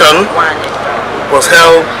election was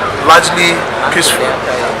held largely peaceful,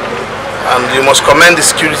 and you must commend the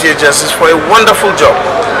security agencies for a wonderful job.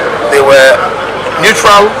 They were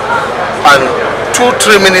neutral and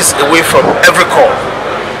 2-3 minutes away from every call.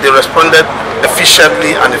 They responded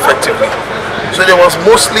efficiently and effectively. So there was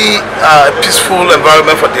mostly a peaceful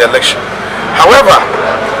environment for the election. However,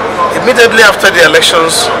 immediately after the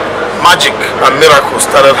elections, magic and miracles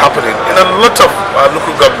started happening in a lot of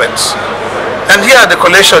local governments. And here at the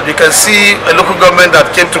collation, you can see a local government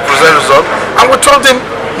that came to present results, and we told him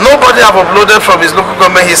nobody have uploaded from his local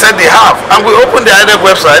government. He said they have, and we opened the INEC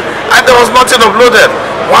website, and there was nothing uploaded.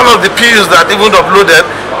 One of the PUs that even uploaded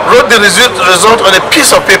wrote the result on a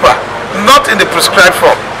piece of paper, not in the prescribed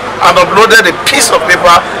form, and uploaded a piece of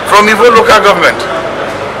paper from even local government.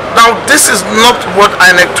 Now, this is not what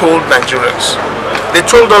INEC told Nigerians. They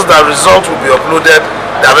told us that results will be uploaded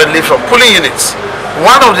directly from polling units.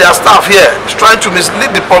 One of their staff here is trying to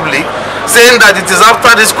mislead the public, saying that it is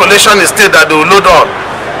after this collation is still that they will load on.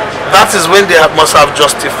 That is when they must have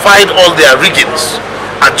justified all their riggings,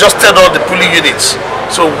 adjusted all the polling units.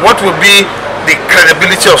 So what will be the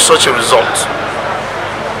credibility of such a result?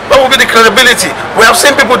 What will be the credibility? We have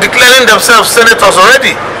seen people declaring themselves senators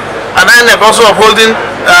already, and INEC also upholding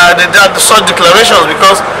such declarations,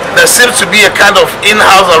 because there seems to be a kind of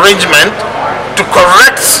in-house arrangement to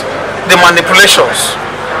correct the manipulations.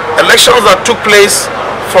 Elections that took place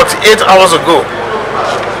 48 hours ago,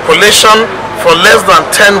 collation for less than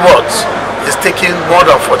 10 words is taking more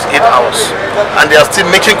than 48 hours, and they are still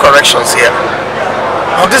making corrections here.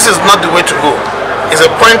 Now, this is not the way to go. It's a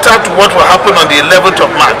pointer to what will happen on the 11th of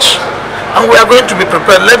March, and we are going to be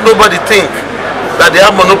prepared. Let nobody think that they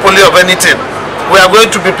have monopoly of anything. We are going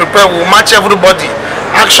to be prepared. We'll match everybody,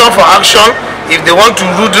 action for action. If they want to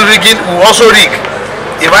do the rigging, we will also rig.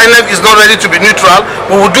 If INEC is not ready to be neutral,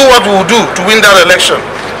 we will do what we will do to win that election.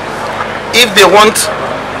 If they want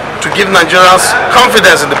to give Nigerians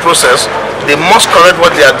confidence in the process, they must correct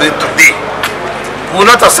what they are doing today. We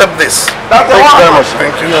will not accept this. Thank you very much.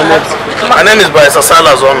 Thank you. My name is Barrister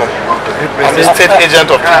Silas Ono. I'm the state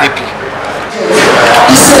agent of PDP.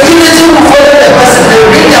 The security will follow the person. They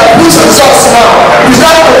bring their good results now.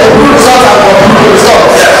 Without the good results and the good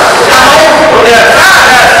results.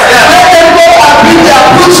 Let them go and bring their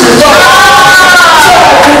good results. So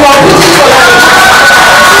we will put it for them.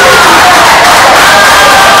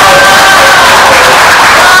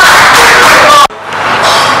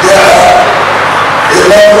 There are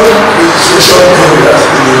 11 registration areas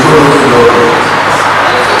in the whole government.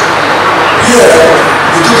 Here,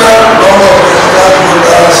 the total number of registered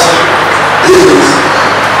voters is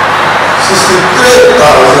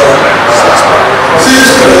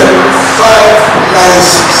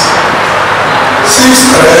 63,596.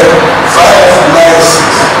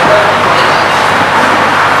 63,596.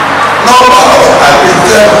 Number of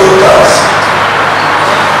admitted voters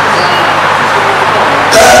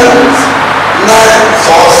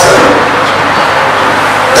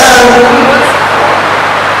 10,947.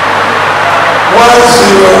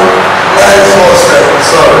 10,109. 947.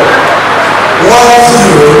 Sorry.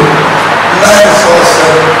 10947.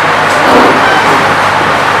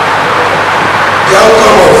 The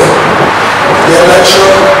outcome of the election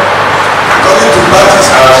according to parties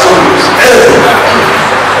are as follows. A.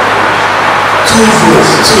 2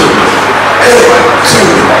 votes. 2. A. 2.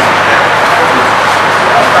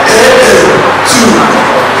 AA 2.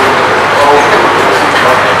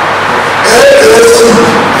 AAC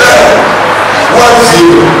 10. 10.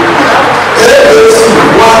 AAC 10.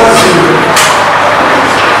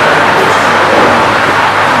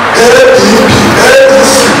 ADP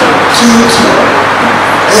ADC 22.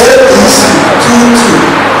 ADC 22.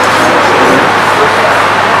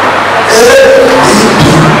 ADP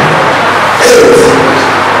 8.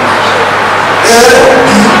 ADP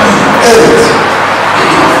 8.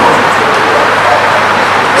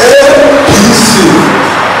 APC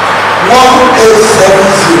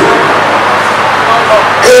 1870.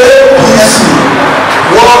 APC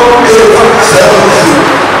 1870.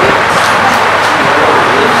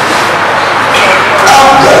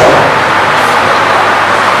 ABGA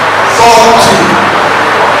 42.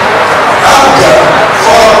 ABGA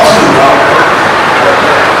 42.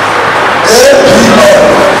 APM 8.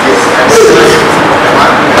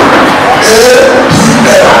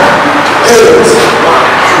 APM 8.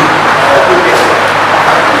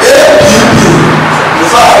 APP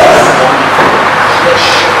 5.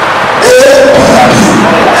 APP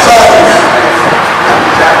 5.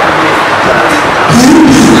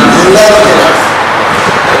 PP 11.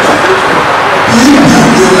 PP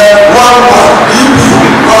 11. 11. PP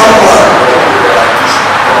 11.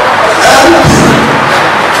 MP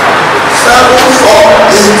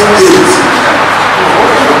 7488.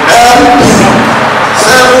 MP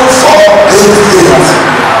 7488.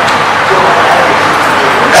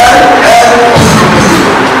 NNPP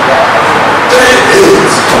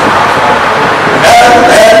 38.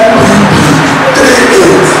 NNPP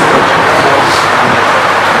 38.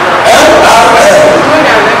 NRN 13.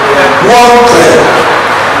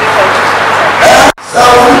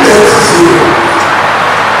 780.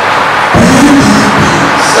 PDP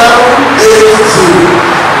 780.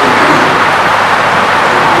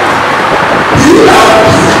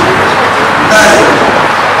 PRP 9.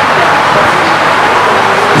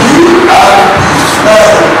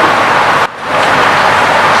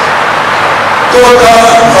 Total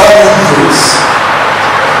valid votes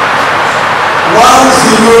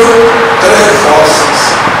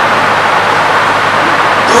 10346.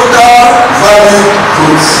 Total valid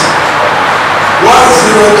votes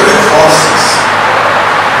 10346.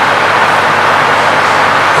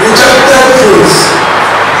 Rejected votes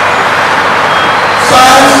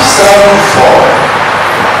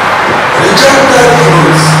 574. Rejected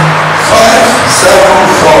votes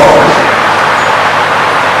 574.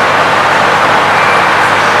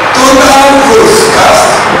 Total votes cast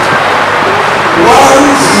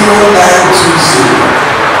 10920.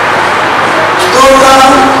 Total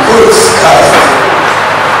votes cast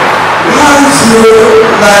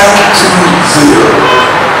 10920.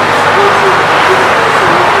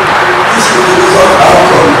 This is the result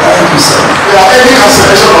outcome. Thank you, sir. There are any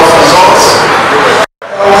cancellation of results? I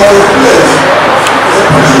was a place.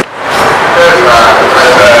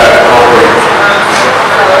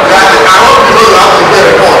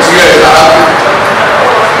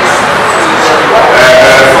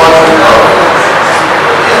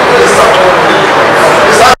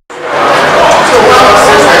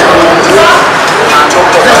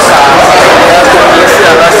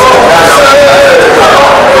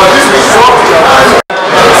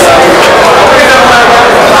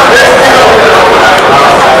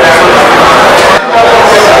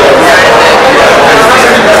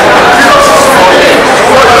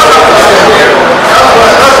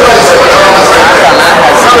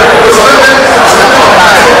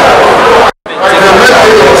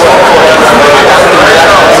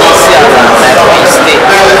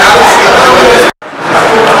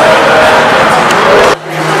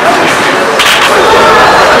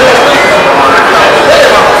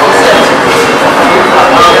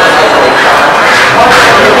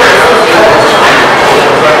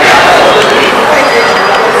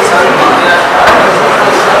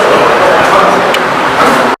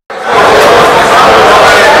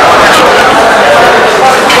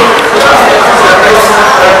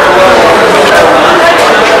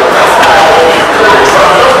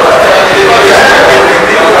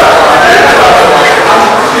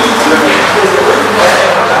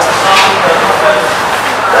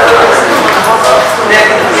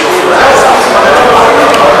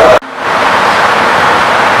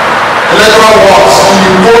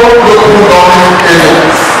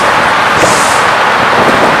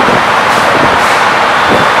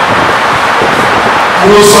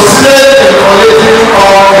 we succeeded in collating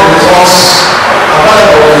all the results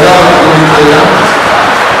available in that academic area.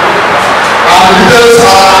 And the details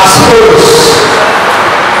are as follows.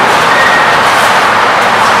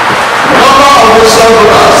 Number of registered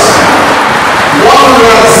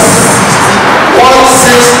voters,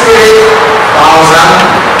 163,433.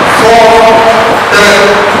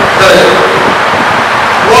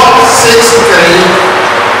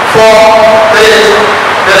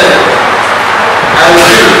 I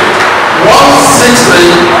repeat,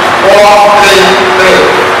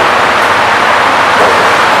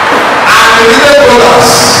 163,433. And the needed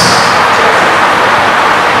voters,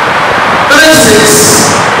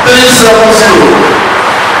 36370.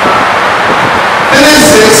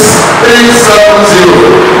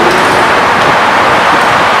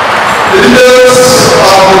 36370. The details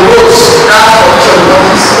of the votes cast for each of the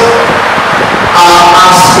parties are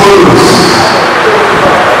as follows.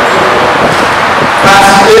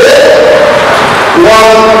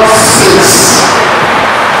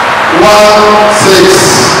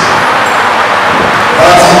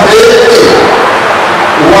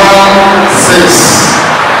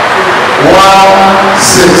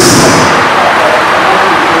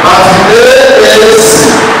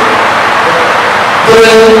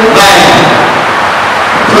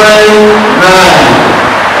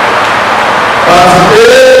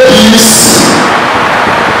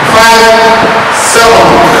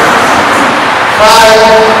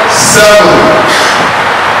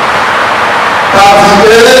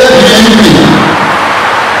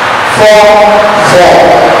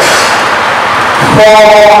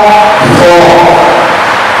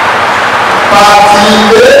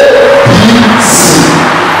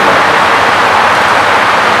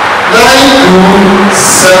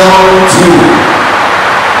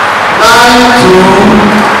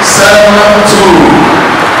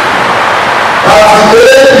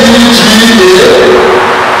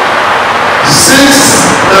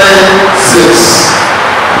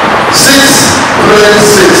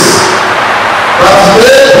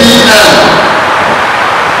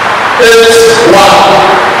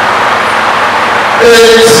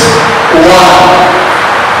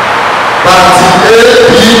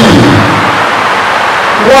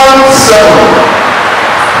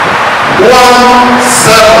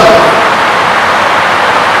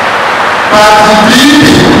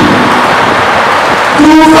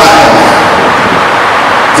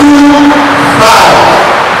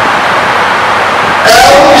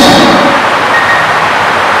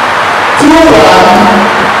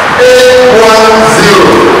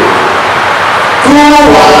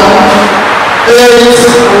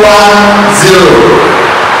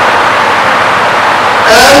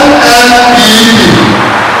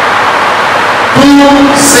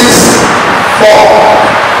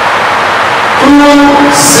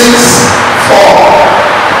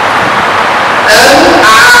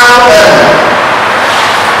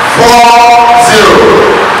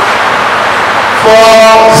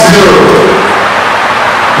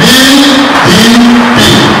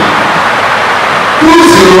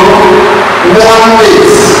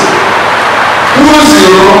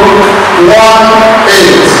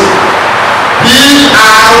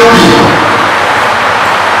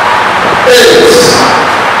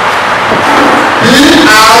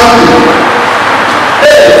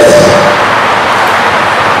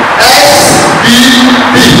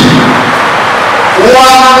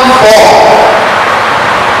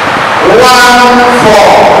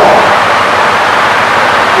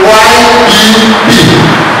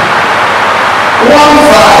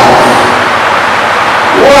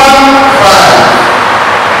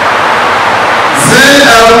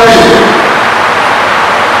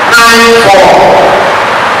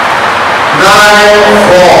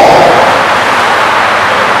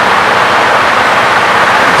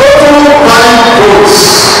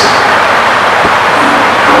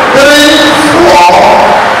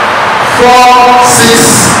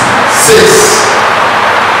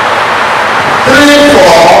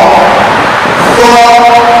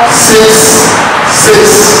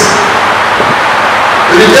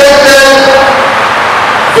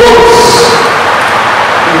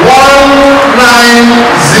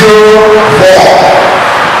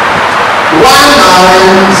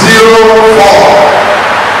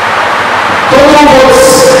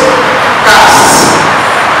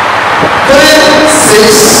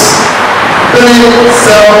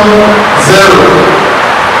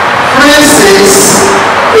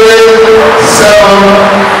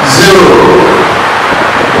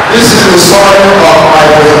 This is the summary of my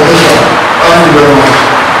presentation. Thank you very much.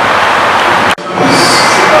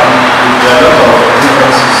 There are a lot of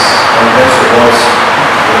differences compared to what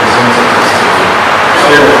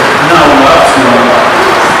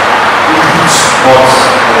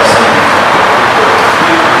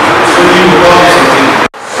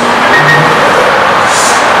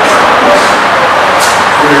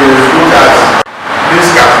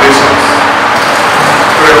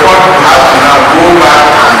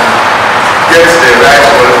right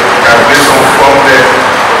for calculation from the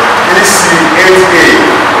EC8A,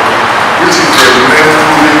 which is the main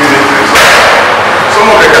fully unit result. Some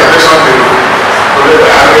of the calculation they collect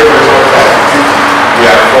the average result that they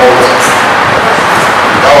are fault.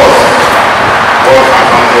 That was what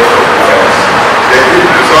accounted for the errors. The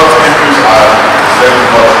result inputs are same,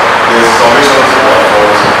 but the summations were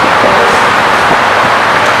faulty.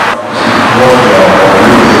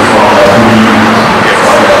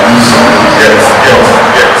 Yes.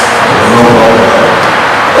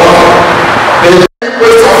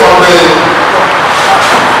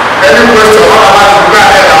 Any question from go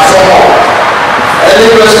ahead and sum up. Any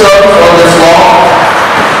question from the floor?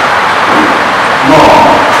 No.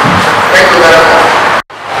 Thank you very much.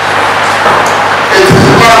 It is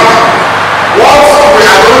planned. What we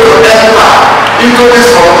are going to enter into this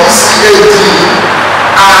from ECAD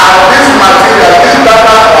are this material, this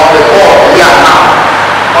data on the board here now,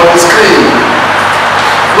 on the screen.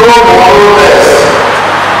 No more test.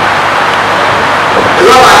 Is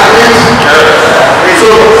that what I mean? So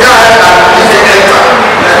go ahead and please enter.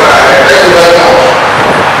 Thank you very much.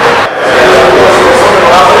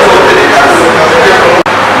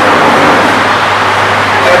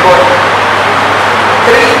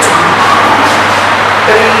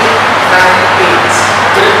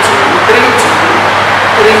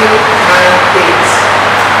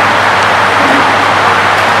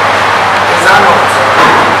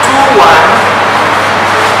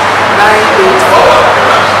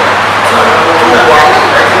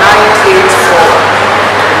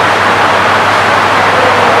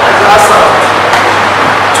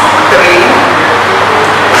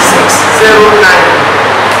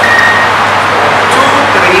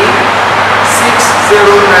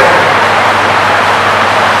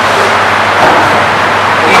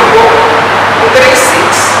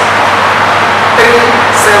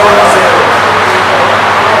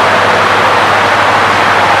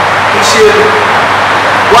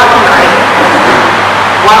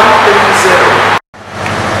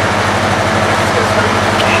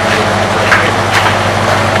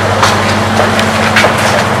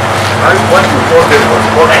 What you call them was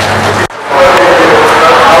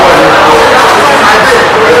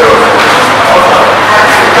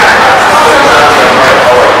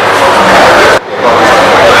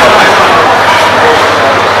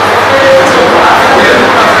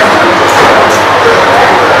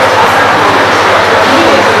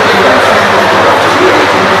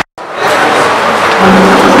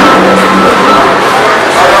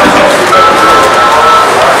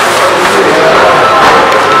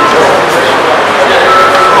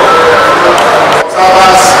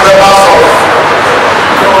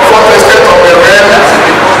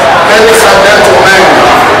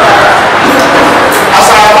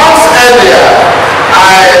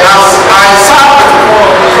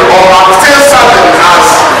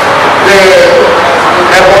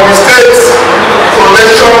Ebonyi State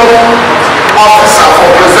Collection Officer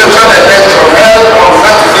for Presidential Election held on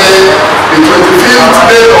Saturday, the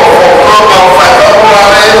 25th day of October,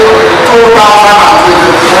 February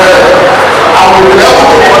 2023. I will be able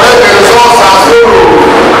to collect the results as follows.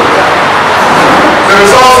 The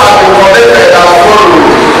results have been collected as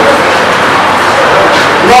follows.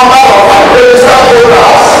 Number of registered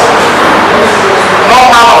voters.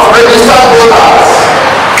 Number of registered voters.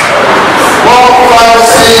 1563529.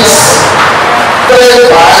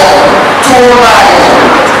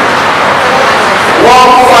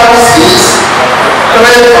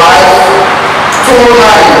 The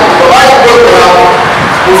right program,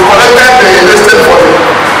 we've collected the listed for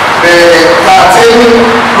the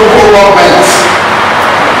 13 local governments.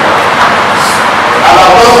 And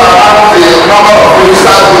I've just announced the number of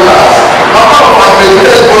registered voters. Number of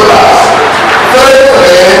accredited voters.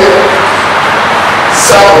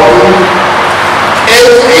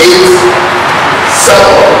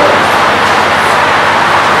 3378887.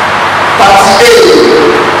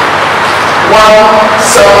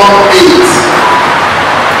 178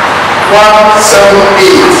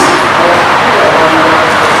 327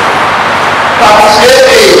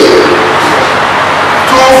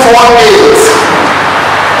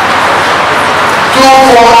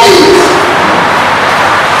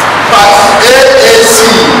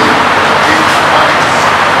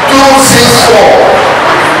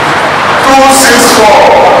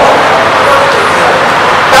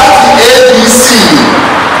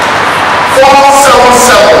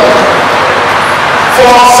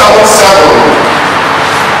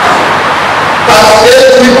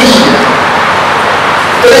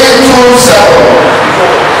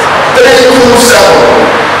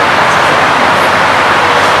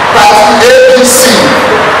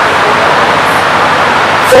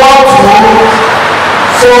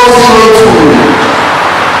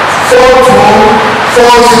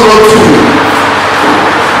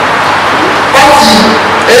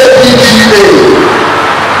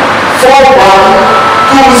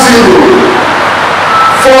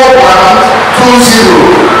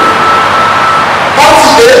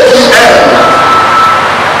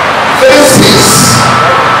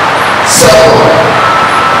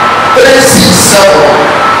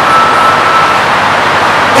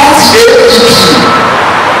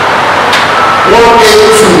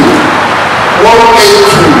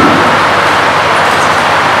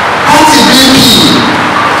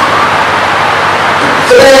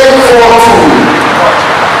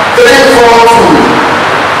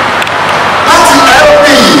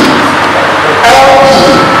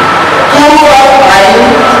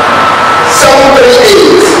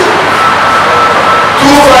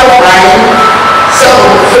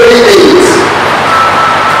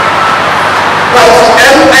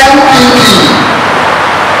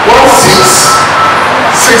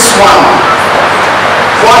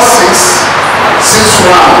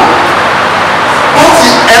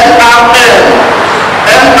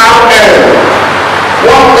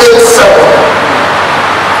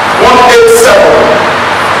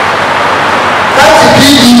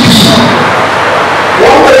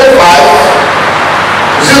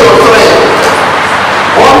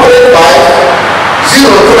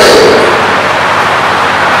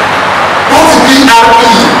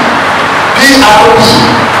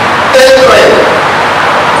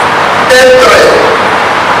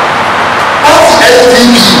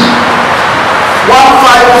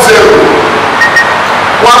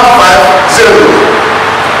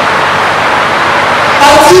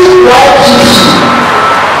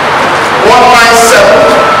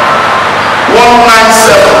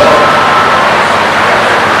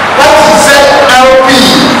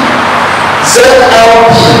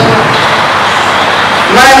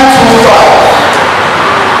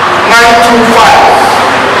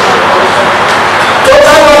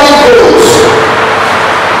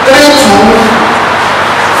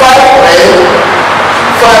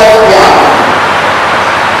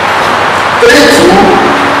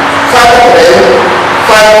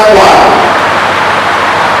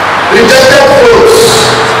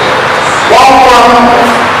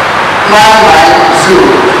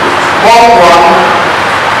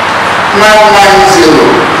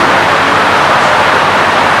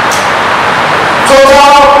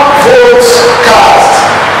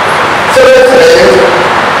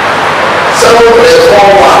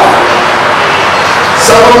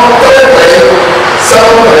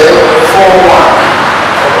 Seven, three,